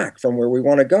off track from where we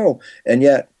want to go. And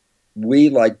yet we,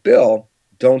 like Bill,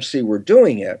 don't see we're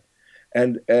doing it.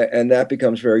 and that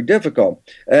becomes very difficult.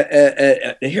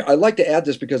 And here I'd like to add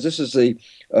this because this is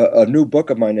a new book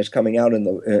of mine that's coming out in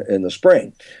the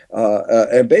spring,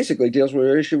 and basically deals with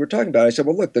the issue we're talking about. I said,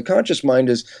 well, look, the conscious mind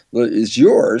is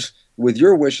yours with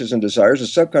your wishes and desires. The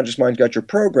subconscious mind's got your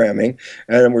programming,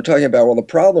 and we're talking about, well, the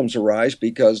problems arise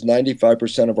because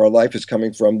 95% of our life is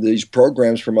coming from these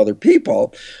programs from other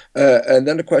people. And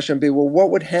then the question would be, well, what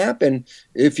would happen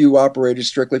if you operated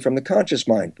strictly from the conscious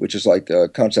mind, which is like a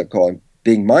concept called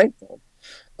being mindful?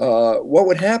 What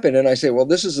would happen? And I say, well,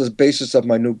 this is the basis of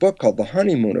my new book called The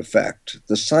Honeymoon Effect,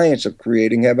 The Science of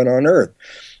Creating Heaven on Earth.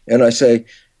 And I say,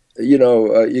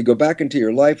 you go back into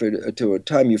your life to a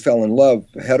time you fell in love,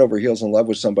 head over heels in love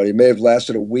with somebody. It may have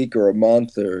lasted a week or a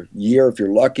month or a year if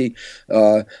you're lucky.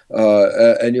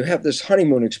 And you have this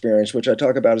honeymoon experience, which I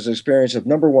talk about as an experience of,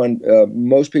 number one,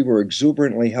 most people are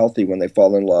exuberantly healthy when they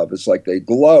fall in love. It's like they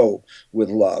glow with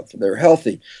love. They're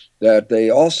healthy. That they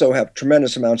also have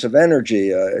tremendous amounts of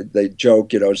energy. They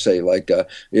joke, say like,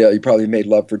 you probably made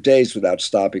love for days without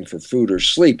stopping for food or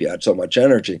sleep. You had so much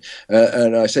energy.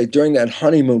 And I say during that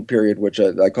honeymoon period, which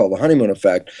I call the honeymoon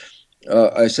effect,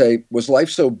 I say, was life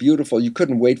so beautiful you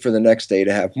couldn't wait for the next day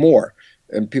to have more?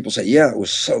 And people say, yeah, it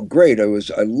was so great. I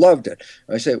loved it.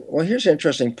 I say, well, here's an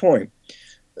interesting point.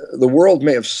 The world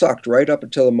may have sucked right up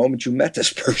until the moment you met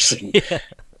this person. Yeah.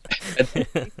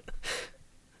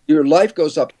 Your life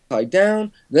goes upside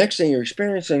down. The next thing you're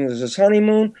experiencing is this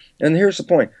honeymoon. And here's the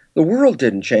point. The world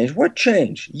didn't change. What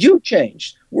changed? You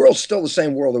changed. World's still the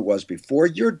same world it was before.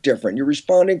 You're different. You're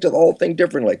responding to the whole thing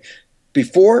differently.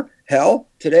 Before, hell.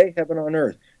 Today, heaven on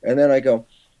earth. And then I go,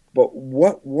 but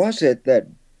what was it that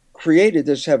created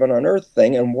this heaven on earth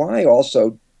thing? And why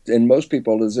also, in most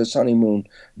people, does this honeymoon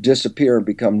disappear and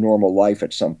become normal life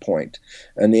at some point?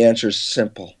 And the answer is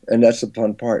simple. And that's the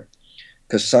fun part.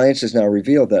 Because science has now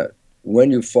revealed that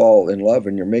when you fall in love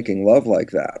and you're making love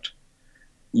like that,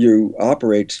 you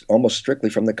operate almost strictly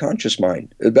from the conscious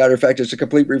mind. As a matter of fact, it's a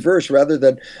complete reverse. Rather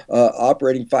than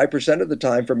operating 5% of the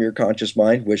time from your conscious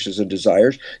mind, wishes and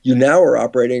desires, you now are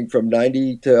operating from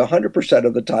 90 to 100%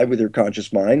 of the time with your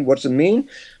conscious mind. What's it mean?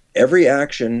 Every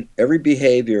action, every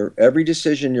behavior, every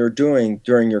decision you're doing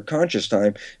during your conscious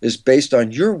time is based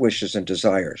on your wishes and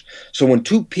desires. So when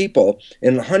two people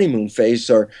in the honeymoon phase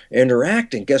are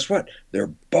interacting, guess what?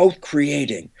 They're both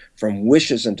creating from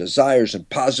wishes and desires and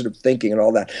positive thinking and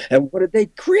all that. And what did they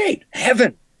create?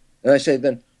 Heaven. And I say,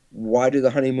 then why did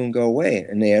the honeymoon go away?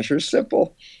 And the answer is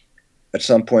simple. At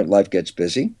some point, life gets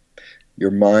busy.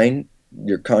 Your mind,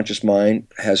 your conscious mind,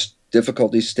 has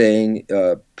difficulty staying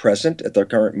present at the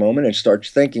current moment and starts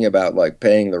thinking about like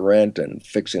paying the rent and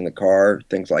fixing the car,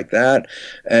 things like that.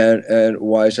 And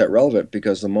why is that relevant?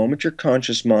 Because the moment your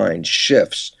conscious mind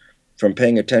shifts from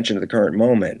paying attention to the current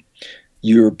moment,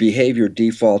 your behavior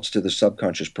defaults to the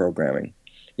subconscious programming.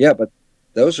 Yeah, but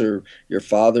those are your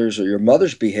father's or your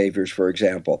mother's behaviors, for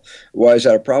example. Why is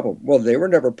that a problem? Well, they were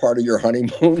never part of your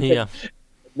honeymoon. Yeah.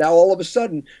 Now, all of a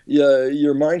sudden,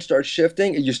 your mind starts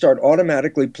shifting, and you start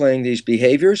automatically playing these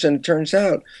behaviors, and it turns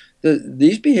out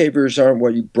these behaviors aren't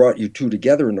what brought you two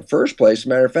together in the first place. As a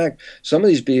matter of fact, some of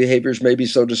these behaviors may be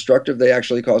so destructive, they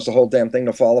actually cause the whole damn thing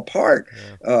to fall apart.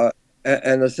 Yeah.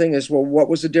 And the thing is, well, what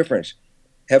was the difference?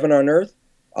 Heaven on earth,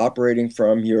 operating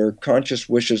from your conscious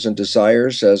wishes and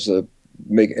desires in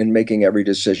making every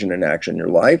decision and action in your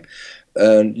life.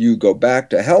 And you go back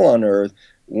to hell on earth,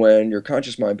 when your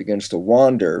conscious mind begins to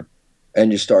wander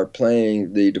and you start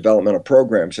playing the developmental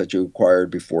programs that you acquired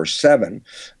before 7,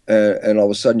 and all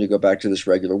of a sudden you go back to this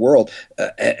regular world.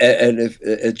 And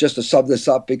if just to sum this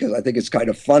up, because I think it's kind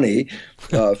of funny,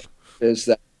 is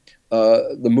that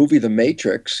the movie The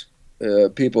Matrix,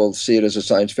 people see it as a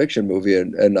science fiction movie,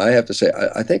 and I have to say,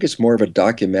 I think it's more of a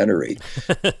documentary.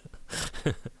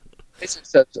 It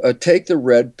says, take the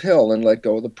red pill and let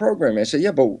go of the program. I said,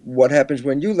 yeah, but what happens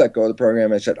when you let go of the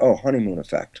program? I said, oh, honeymoon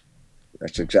effect.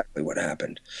 That's exactly what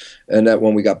happened. And that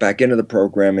when we got back into the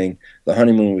programming, the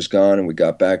honeymoon was gone, and we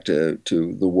got back to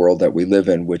the world that we live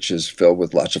in, which is filled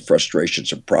with lots of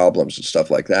frustrations and problems and stuff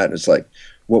like that. And it's like,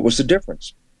 what was the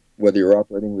difference? Whether you're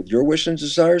operating with your wishes and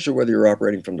desires or whether you're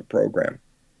operating from the program.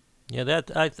 Yeah,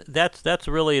 that's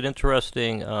really an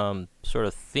interesting sort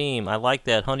of theme. I like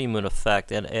that honeymoon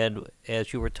effect, and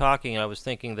as you were talking, I was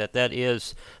thinking that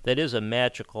is a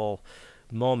magical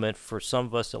moment for some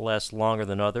of us that lasts longer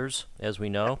than others, as we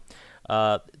know.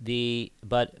 But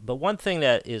one thing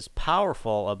that is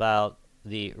powerful about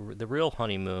the real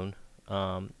honeymoon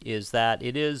is that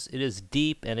it is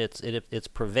deep and it's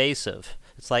pervasive.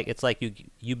 It's like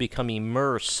you become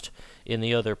immersed in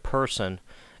the other person.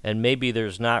 And maybe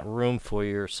there's not room for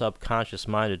your subconscious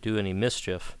mind to do any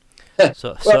mischief.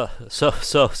 So Well,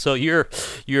 so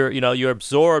you're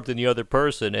absorbed in the other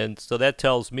person, and so that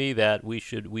tells me that we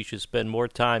should spend more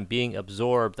time being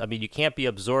absorbed. I mean, you can't be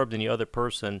absorbed in the other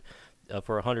person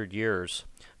for 100 years,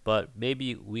 but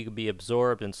maybe we could be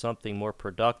absorbed in something more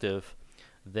productive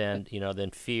than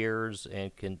fears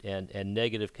and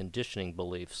negative conditioning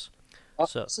beliefs.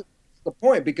 So this is the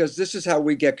point, because this is how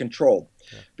we get controlled.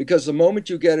 yeah, Because the moment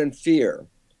you get in fear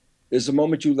is the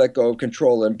moment you let go of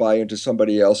control and buy into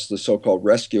somebody else, the so-called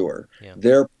rescuer, yeah,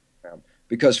 their program.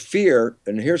 Because fear,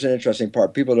 and here's an interesting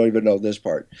part, people don't even know this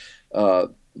part. Uh,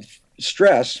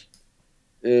 Stress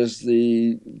is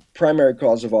the primary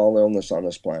cause of all illness on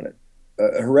this planet.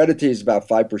 Heredity is about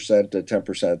 5% to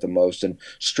 10% at the most, and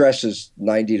stress is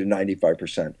 90 to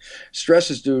 95%. Stress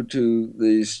is due to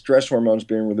the stress hormones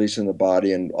being released in the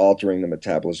body and altering the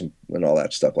metabolism and all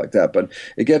that stuff like that. But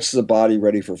it gets the body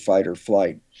ready for fight or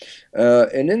flight.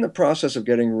 And in the process of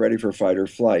getting ready for fight or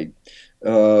flight,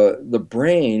 the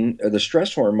brain, the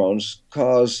stress hormones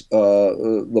cause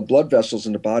the blood vessels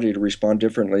in the body to respond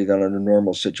differently than in a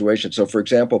normal situation. So, for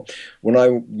example, when I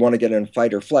want to get in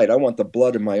fight or flight, I want the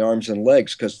blood in my arms and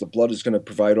legs because the blood is going to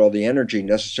provide all the energy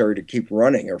necessary to keep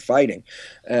running or fighting.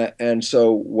 And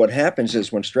so, what happens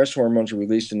is when stress hormones are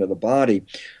released into the body,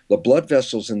 the blood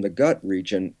vessels in the gut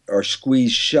region are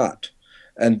squeezed shut,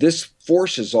 and this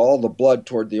forces all the blood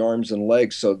toward the arms and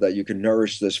legs so that you can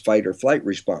nourish this fight or flight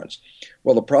response.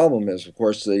 Well, the problem is, of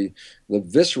course, the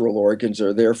visceral organs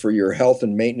are there for your health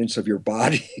and maintenance of your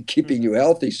body, keeping you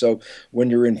healthy. So when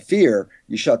you're in fear,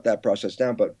 you shut that process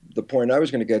down. But the point I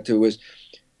was going to get to is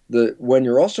when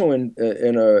you're also in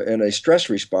a stress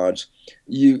response,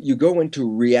 you go into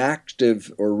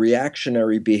reactive or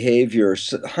reactionary behavior.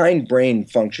 Hindbrain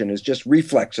function is just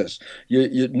reflexes.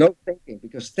 You no thinking,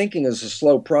 because thinking is a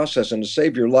slow process, and to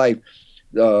save your life,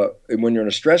 when you're in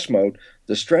a stress mode,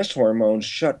 the stress hormones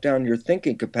shut down your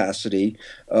thinking capacity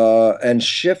and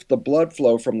shift the blood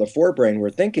flow from the forebrain, where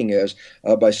thinking is,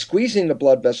 by squeezing the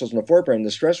blood vessels in the forebrain.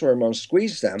 The stress hormones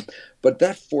squeeze them, but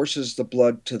that forces the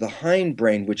blood to the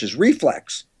hindbrain, which is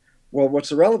reflex. Well, what's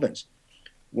the relevance?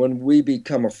 When we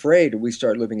become afraid, we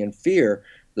start living in fear,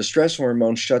 the stress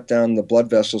hormones shut down the blood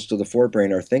vessels to the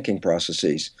forebrain, our thinking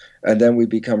processes, and then we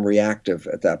become reactive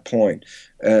at that point.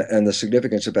 And the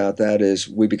significance about that is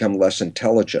we become less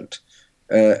intelligent.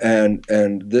 And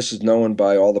this is known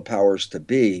by all the powers to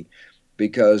be,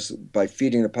 because by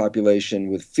feeding the population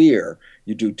with fear,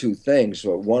 you do two things.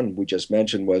 So one we just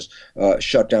mentioned was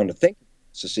shut down the thinking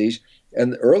processes,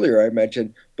 and earlier I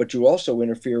mentioned, but you also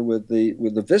interfere with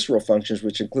the visceral functions,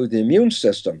 which include the immune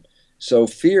system. So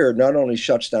fear not only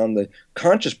shuts down the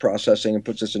conscious processing and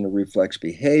puts us into reflex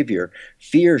behavior,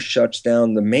 fear shuts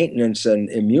down the maintenance and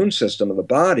immune system of the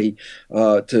body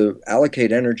to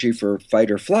allocate energy for fight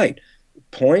or flight.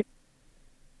 Point: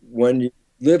 when you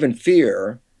live in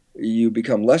fear, you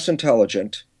become less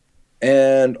intelligent,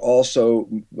 and also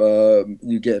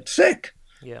you get sick.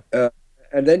 yeah. Uh,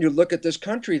 and then you look at this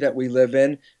country that we live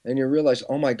in, and you realize,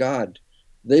 oh my God,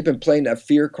 they've been playing that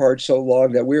fear card so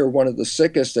long that we are one of the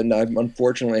sickest, and I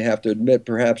unfortunately have to admit,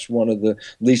 perhaps one of the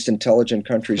least intelligent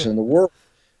countries in the world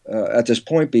at this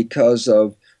point, because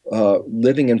of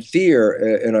living in fear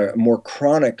in a more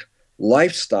chronic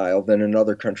lifestyle than in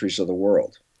other countries of the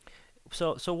world.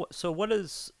 So what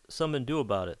does someone do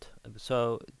about it?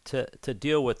 So to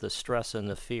deal with the stress and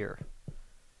the fear.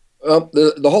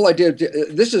 The whole idea,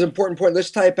 this is an important point. Let's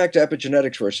tie it back to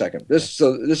epigenetics for a second. Okay. This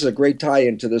is a great tie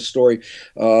into this story.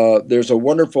 There's a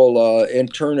wonderful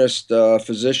internist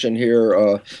physician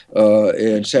here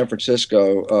in San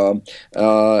Francisco,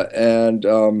 and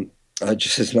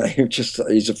just his name, just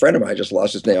he's a friend of mine. I just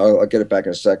lost his name. I'll get it back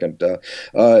in a second.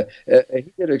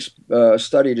 He did a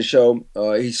study to show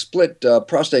he split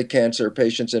prostate cancer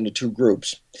patients into two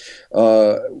groups.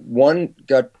 One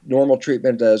got normal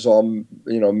treatment, as all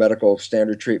medical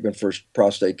standard treatment for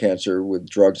prostate cancer, with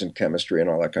drugs and chemistry and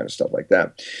all that kind of stuff like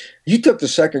that. He took the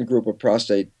second group of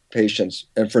prostate patients,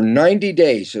 and for 90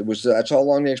 days, that's how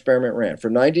long the experiment ran. For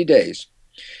 90 days,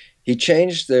 he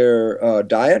changed their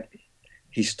diet.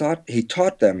 He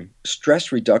taught them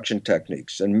stress reduction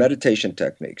techniques and meditation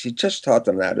techniques. He just taught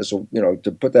them that,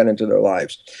 to put that into their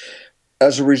lives.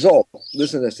 As a result,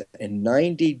 listen to this: in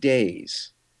 90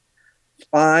 days,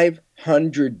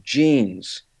 500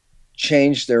 genes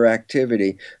changed their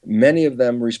activity, many of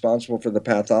them responsible for the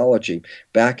pathology,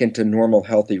 back into normal,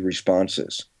 healthy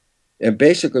responses. And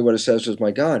basically, what it says is,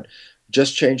 my God,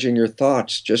 just changing your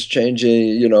thoughts, just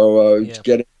changing,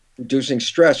 Yeah. reducing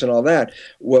stress and all that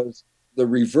was the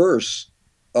reverse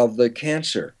of the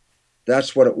cancer.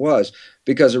 That's what it was,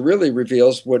 because it really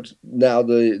reveals what now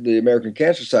the American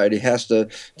Cancer Society has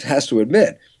to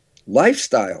admit.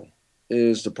 Lifestyle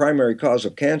is the primary cause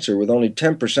of cancer, with only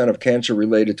 10% of cancer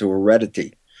related to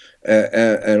heredity.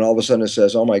 And all of a sudden it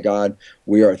says, oh my God,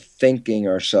 we are thinking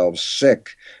ourselves sick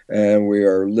and we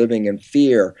are living in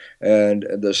fear. And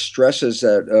the stresses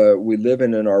that we live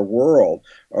in our world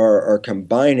are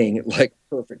combining like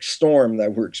a perfect storm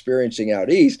that we're experiencing out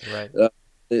east. Right.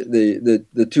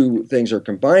 The two things are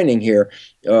combining here.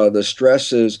 The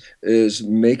stress is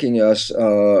making us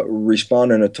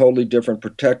respond in a totally different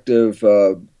protective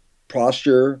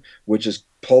posture, which is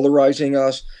polarizing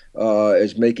us,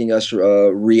 is making us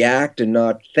react and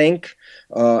not think,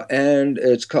 and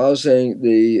it's causing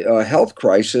the health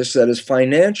crisis that is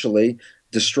financially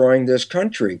destroying this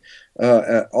country.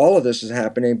 All of this is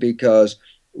happening because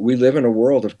we live in a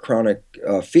world of chronic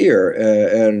fear,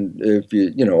 and if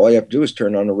all you have to do is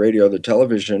turn on the radio, the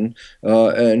television,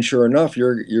 and sure enough,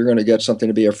 you're going to get something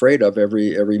to be afraid of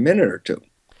every minute or two.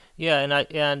 Yeah,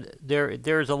 and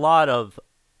there's a lot of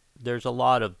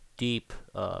deep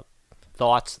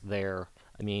thoughts there.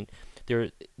 I mean,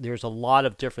 there's a lot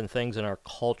of different things in our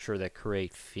culture that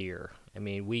create fear. I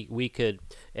mean, we could,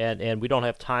 and we don't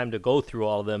have time to go through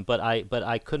all of them, but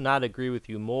I could not agree with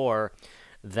you more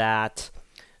that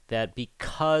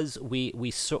because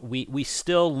we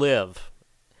still live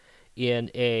in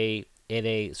a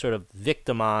sort of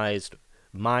victimized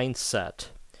mindset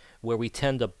where we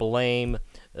tend to blame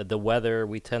the weather,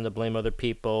 we tend to blame other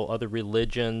people, other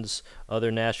religions,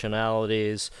 other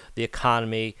nationalities, the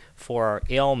economy for our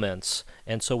ailments.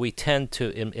 And so we tend to,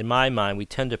 in my mind, we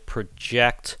tend to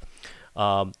project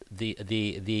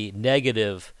the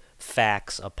negative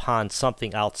facts upon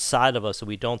something outside of us, and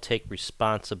we don't take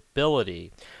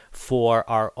responsibility for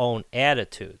our own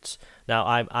attitudes. Now,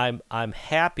 I'm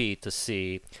happy to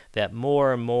see that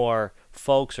more and more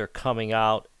folks are coming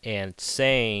out and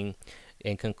saying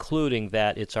and concluding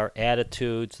that it's our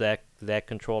attitudes that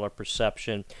control our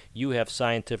perception. You have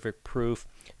scientific proof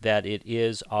that it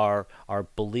is our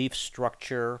belief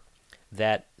structure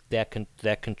that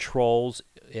controls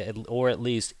or at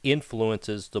least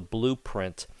influences the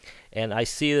blueprint. And I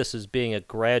see this as being a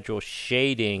gradual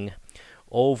shading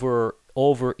over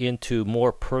into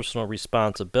more personal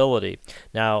responsibility.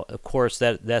 Now, of course,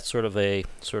 that's sort of a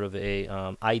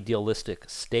idealistic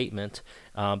statement,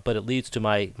 but it leads to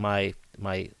my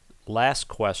last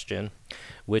question,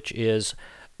 which is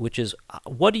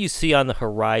what do you see on the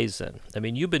horizon? I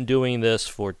mean, you've been doing this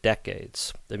for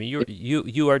decades. I mean,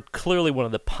 you are clearly one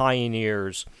of the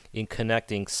pioneers in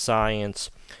connecting science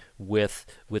with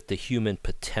the human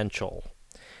potential.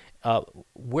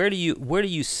 Where do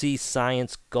you see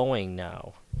science going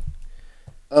now?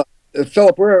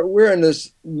 Philip, we're in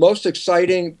this most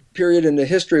exciting period in the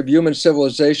history of human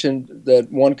civilization that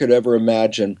one could ever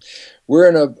imagine. We're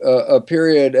in a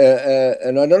period,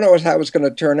 and I don't know how it's going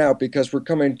to turn out because we're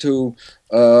coming to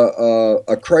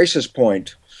a crisis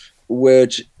point.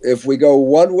 Which, if we go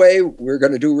one way, we're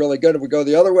going to do really good. If we go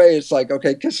the other way, it's like,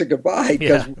 okay, kiss it goodbye,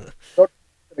 because Yeah. we don't know where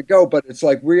to go. But it's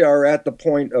like we are at the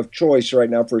point of choice right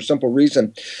now for a simple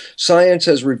reason. Science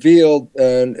has revealed,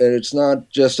 and it's not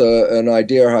just an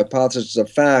idea or hypothesis, a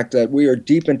fact, that we are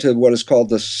deep into what is called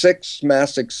the sixth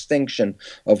mass extinction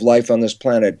of life on this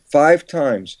planet. 5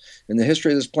 times in the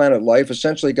history of this planet, life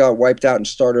essentially got wiped out and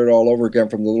started all over again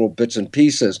from the little bits and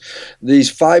pieces. These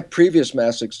 5 previous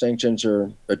mass extinctions are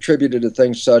attributed to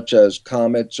things such as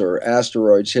comets or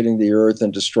asteroids hitting the Earth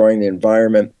and destroying the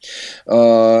environment.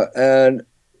 And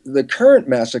the current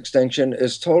mass extinction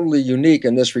is totally unique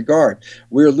in this regard.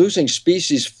 We're losing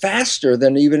species faster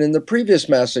than even in the previous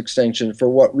mass extinction. For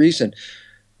what reason?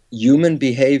 Human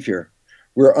behavior.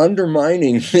 We're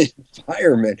undermining the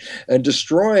environment and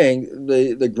destroying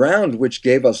the ground which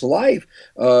gave us life.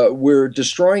 We're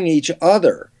destroying each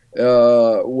other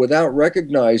without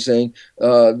recognizing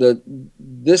that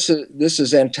this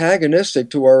is antagonistic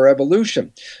to our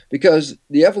evolution, because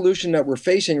the evolution that we're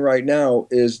facing right now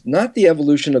is not the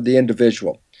evolution of the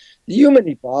individual. The human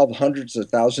evolved hundreds of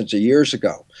thousands of years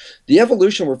ago. The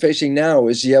evolution we're facing now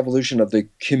is the evolution of the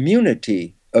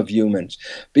community of humans,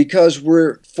 because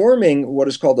we're forming what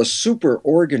is called a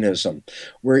superorganism,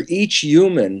 where each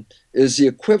human is the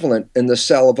equivalent in the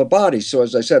cell of a body. So,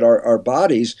 as I said, our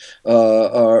bodies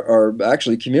are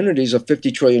actually communities of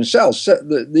 50 trillion cells. So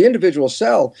the individual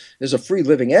cell is a free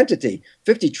living entity.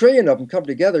 50 trillion of them come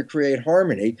together, create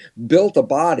harmony, build a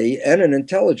body and an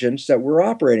intelligence that we're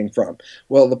operating from.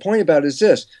 Well, the point about it is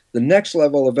this: the next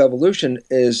level of evolution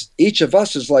is each of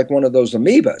us is like one of those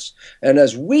amoebas. And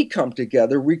as we come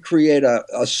together, we create a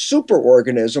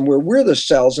superorganism where we're the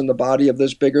cells in the body of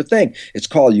this bigger thing. It's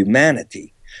called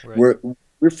humanity. Right.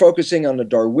 We're we're focusing on the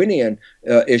Darwinian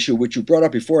issue, which you brought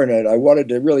up before, and I wanted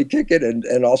to really kick it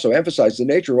and also emphasize the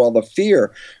nature of all the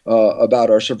fear about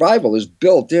our survival is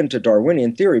built into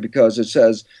Darwinian theory because it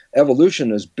says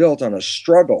evolution is built on a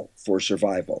struggle for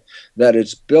survival, that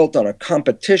it's built on a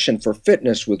competition for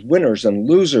fitness with winners and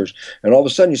losers. And all of a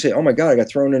sudden you say, oh my God, I got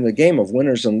thrown in the game of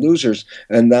winners and losers.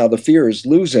 And now the fear is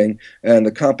losing and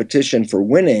the competition for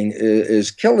winning is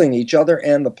killing each other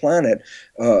and the planet.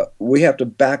 We have to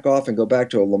back off and go back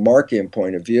to a Lamarckian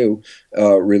point of view,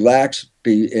 relax,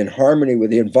 be in harmony with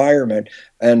the environment,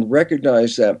 and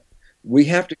recognize that we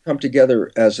have to come together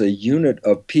as a unit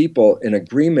of people in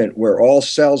agreement where all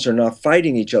cells are not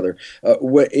fighting each other.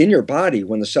 In your body,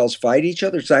 when the cells fight each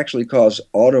other, it's actually cause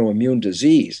autoimmune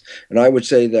disease. And I would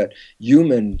say that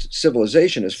human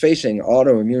civilization is facing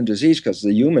autoimmune disease because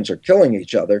the humans are killing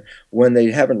each other when they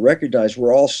haven't recognized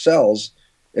we're all cells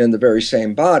in the very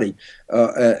same body.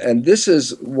 And this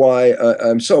is why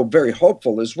I'm so very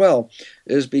hopeful as well,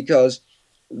 is because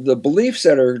the beliefs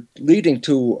that are leading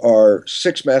to our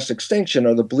sixth mass extinction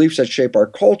are the beliefs that shape our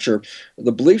culture.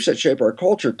 The beliefs that shape our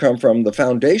culture come from the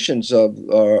foundations of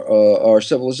our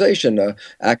civilization,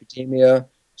 academia,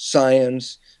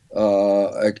 science,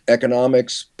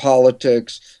 economics,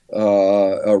 politics,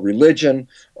 religion.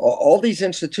 All these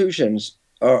institutions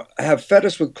have fed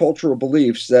us with cultural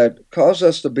beliefs that cause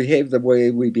us to behave the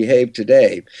way we behave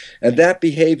today. And that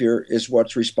behavior is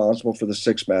what's responsible for the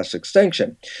sixth mass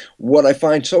extinction. What I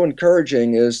find so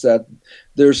encouraging is that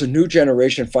there's a new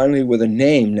generation finally with a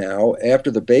name now after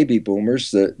the baby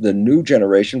boomers. The new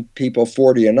generation, people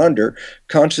 40 and under,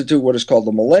 constitute what is called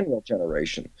the millennial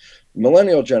generation.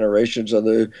 Millennial generations are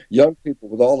the young people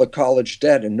with all the college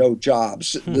debt and no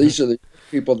jobs. These are the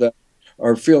people that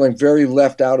are feeling very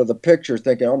left out of the picture,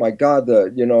 thinking, "Oh my God,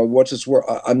 what's this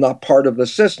world? I'm not part of the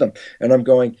system." And I'm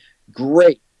going,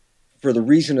 "Great." For the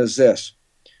reason is this: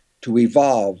 to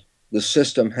evolve, the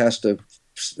system has to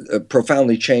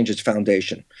profoundly change its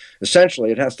foundation.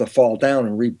 Essentially, it has to fall down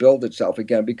and rebuild itself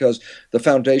again because the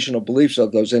foundational beliefs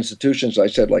of those institutions, I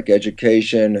said, like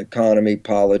education, economy,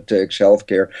 politics,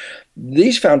 healthcare,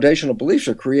 these foundational beliefs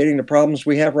are creating the problems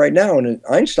we have right now. And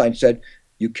Einstein said,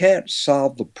 you can't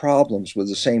solve the problems with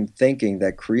the same thinking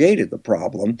that created the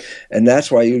problem. And that's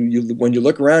why when you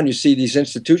look around, you see these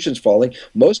institutions falling.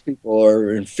 Most people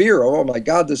are in fear. Oh my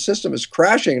God, the system is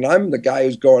crashing. And I'm the guy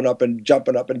who's going up and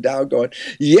jumping up and down going,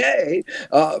 yay.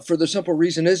 For the simple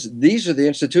reason is these are the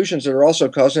institutions that are also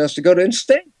causing us to go to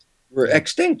extinct. We're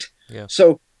extinct. Yeah.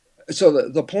 So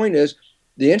the point is,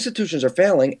 the institutions are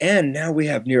failing. And now we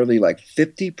have nearly like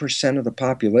 50% of the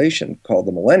population, called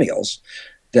the millennials,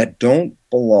 that don't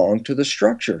belong to the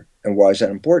structure. And why is that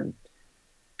important?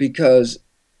 Because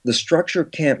the structure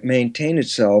can't maintain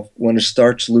itself when it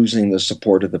starts losing the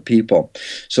support of the people.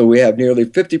 So we have nearly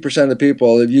 50% of the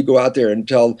people, if you go out there and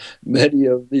tell many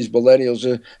of these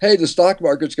millennials, hey, the stock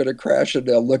market's going to crash, and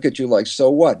they'll look at you like, so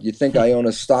what? You think I own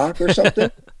a stock or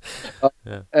something?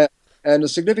 Yeah. And the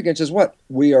significance is what?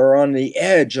 We are on the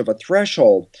edge of a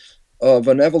threshold of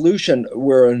an evolution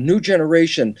where a new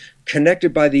generation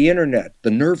connected by the internet,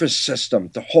 the nervous system,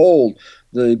 to hold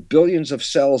the billions of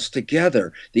cells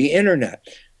together, the internet,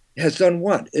 has done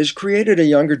what? Has created a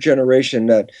younger generation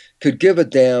that could give a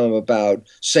damn about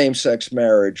same-sex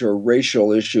marriage or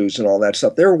racial issues and all that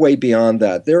stuff. They're way beyond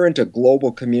that. They're into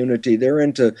global community. They're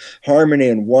into harmony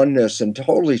and oneness and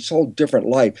totally so different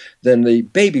life than the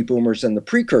baby boomers and the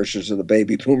precursors of the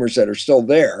baby boomers that are still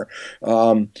there.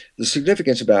 The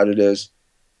significance about it is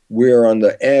we're on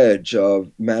the edge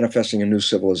of manifesting a new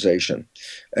civilization.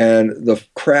 And the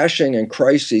crashing and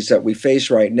crises that we face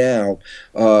right now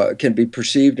can be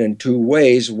perceived in two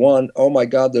ways. One, oh my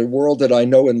God, the world that I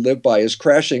know and live by is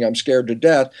crashing. I'm scared to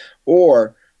death.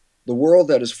 Or the world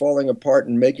that is falling apart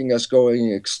and making us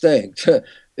going extinct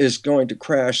is going to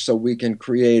crash so we can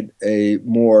create a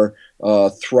more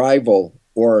thrival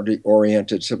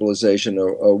oriented civilization,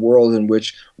 a world in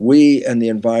which we and the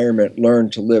environment learn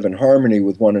to live in harmony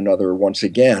with one another once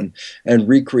again and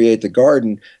recreate the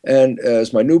garden. And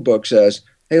as my new book says,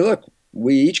 hey, look,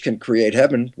 we each can create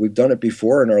heaven. We've done it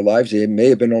before in our lives. It may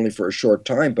have been only for a short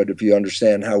time, but if you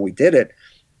understand how we did it,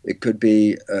 it could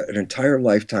be an entire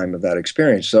lifetime of that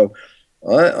experience. So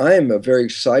I am a very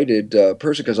excited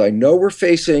person because I know we're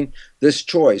facing this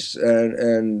choice,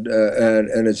 and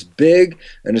it's big,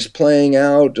 and it's playing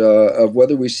out of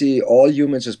whether we see all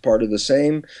humans as part of the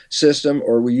same system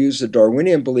or we use the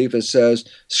Darwinian belief that says,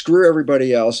 screw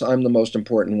everybody else, I'm the most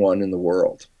important one in the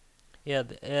world. Yeah,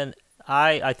 and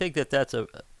I think that's a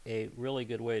really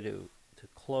good way to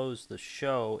close the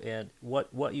show. And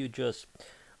what you just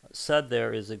said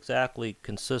there is exactly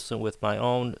consistent with my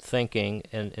own thinking,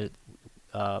 and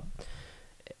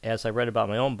as I read about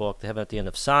my own book, The Heaven at the End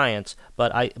of Science.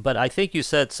 But I think you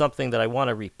said something that I want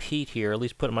to repeat here, at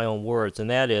least put in my own words, and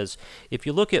that is, if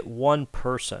you look at one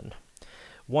person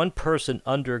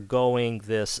undergoing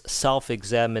this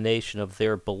self-examination of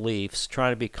their beliefs,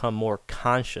 trying to become more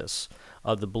conscious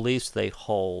of the beliefs they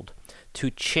hold, to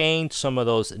change some of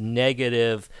those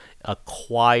negative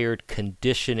acquired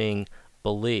conditioning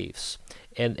beliefs,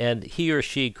 and he or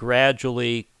she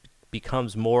gradually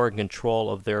becomes more in control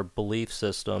of their belief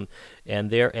system,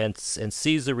 and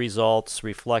sees the results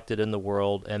reflected in the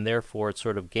world, and therefore it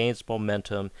sort of gains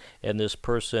momentum, and this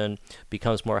person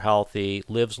becomes more healthy,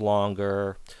 lives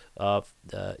longer,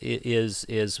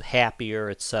 is happier,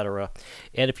 etc.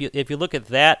 And if you look at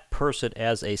that person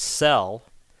as a cell,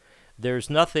 there's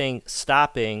nothing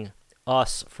stopping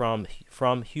us from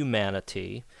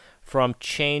humanity from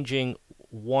changing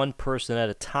one person at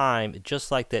a time,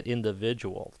 just like that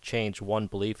individual changed one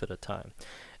belief at a time.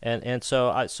 And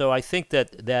so I think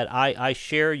that I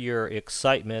share your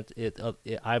excitement.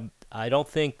 I don't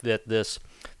think that this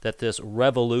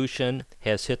revolution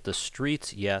has hit the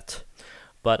streets yet,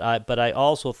 but I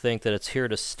also think that it's here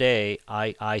to stay.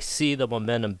 I see the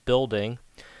momentum building.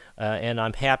 And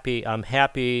I'm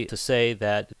happy to say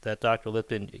that Dr.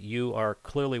 Lipton, you are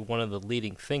clearly one of the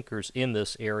leading thinkers in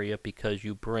this area, because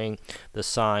you bring the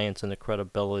science and the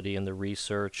credibility and the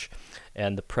research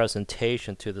and the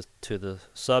presentation to the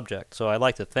subject. So I'd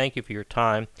like to thank you for your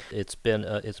time. It's been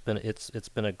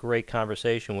a great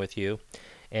conversation with you.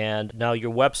 And now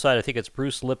your website, I think it's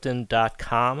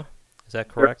brucelipton.com. Is that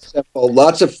correct? Simple.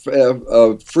 Lots of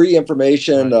free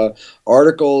information, right.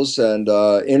 Articles and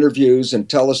interviews and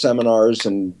teleseminars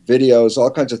and videos, all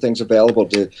kinds of things available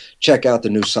to check out the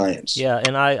new science. Yeah,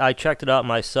 and I checked it out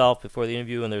myself before the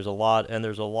interview, and there's a lot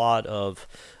of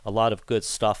good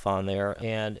stuff on there.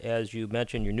 And as you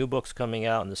mentioned, your new book's coming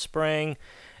out in the spring,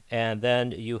 and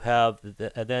then you have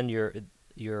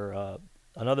your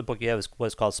another book you have is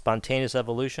what's called Spontaneous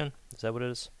Evolution. Is that what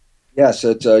it is? Yes,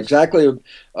 it's exactly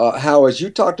how, as you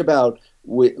talked about,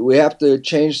 we have to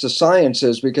change the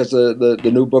sciences, because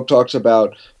the new book talks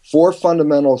about 4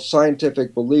 fundamental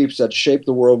scientific beliefs that shape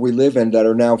the world we live in that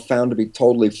are now found to be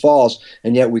totally false,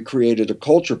 and yet we created a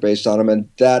culture based on them, and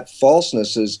that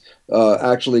falseness is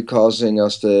actually causing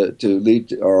us to lead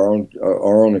to our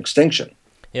own extinction.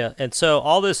 Yeah, and so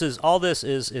all this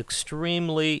is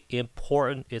extremely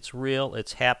important. It's real.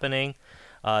 It's happening.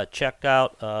 Check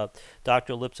out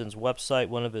Dr. Lipton's website,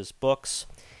 one of his books,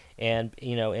 and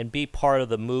be part of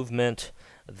the movement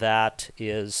that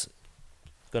is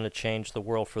going to change the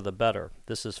world for the better.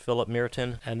 This is Philip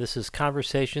Merton, and this is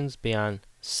Conversations Beyond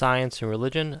Science and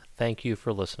Religion. Thank you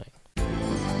for listening.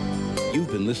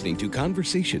 You've been listening to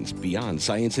Conversations Beyond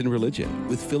Science and Religion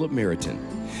with Philip Merton.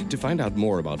 To find out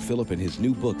more about Philip and his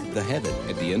new book, The Heaven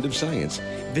at the End of Science,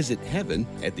 visit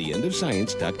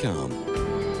heavenattheendofscience.com.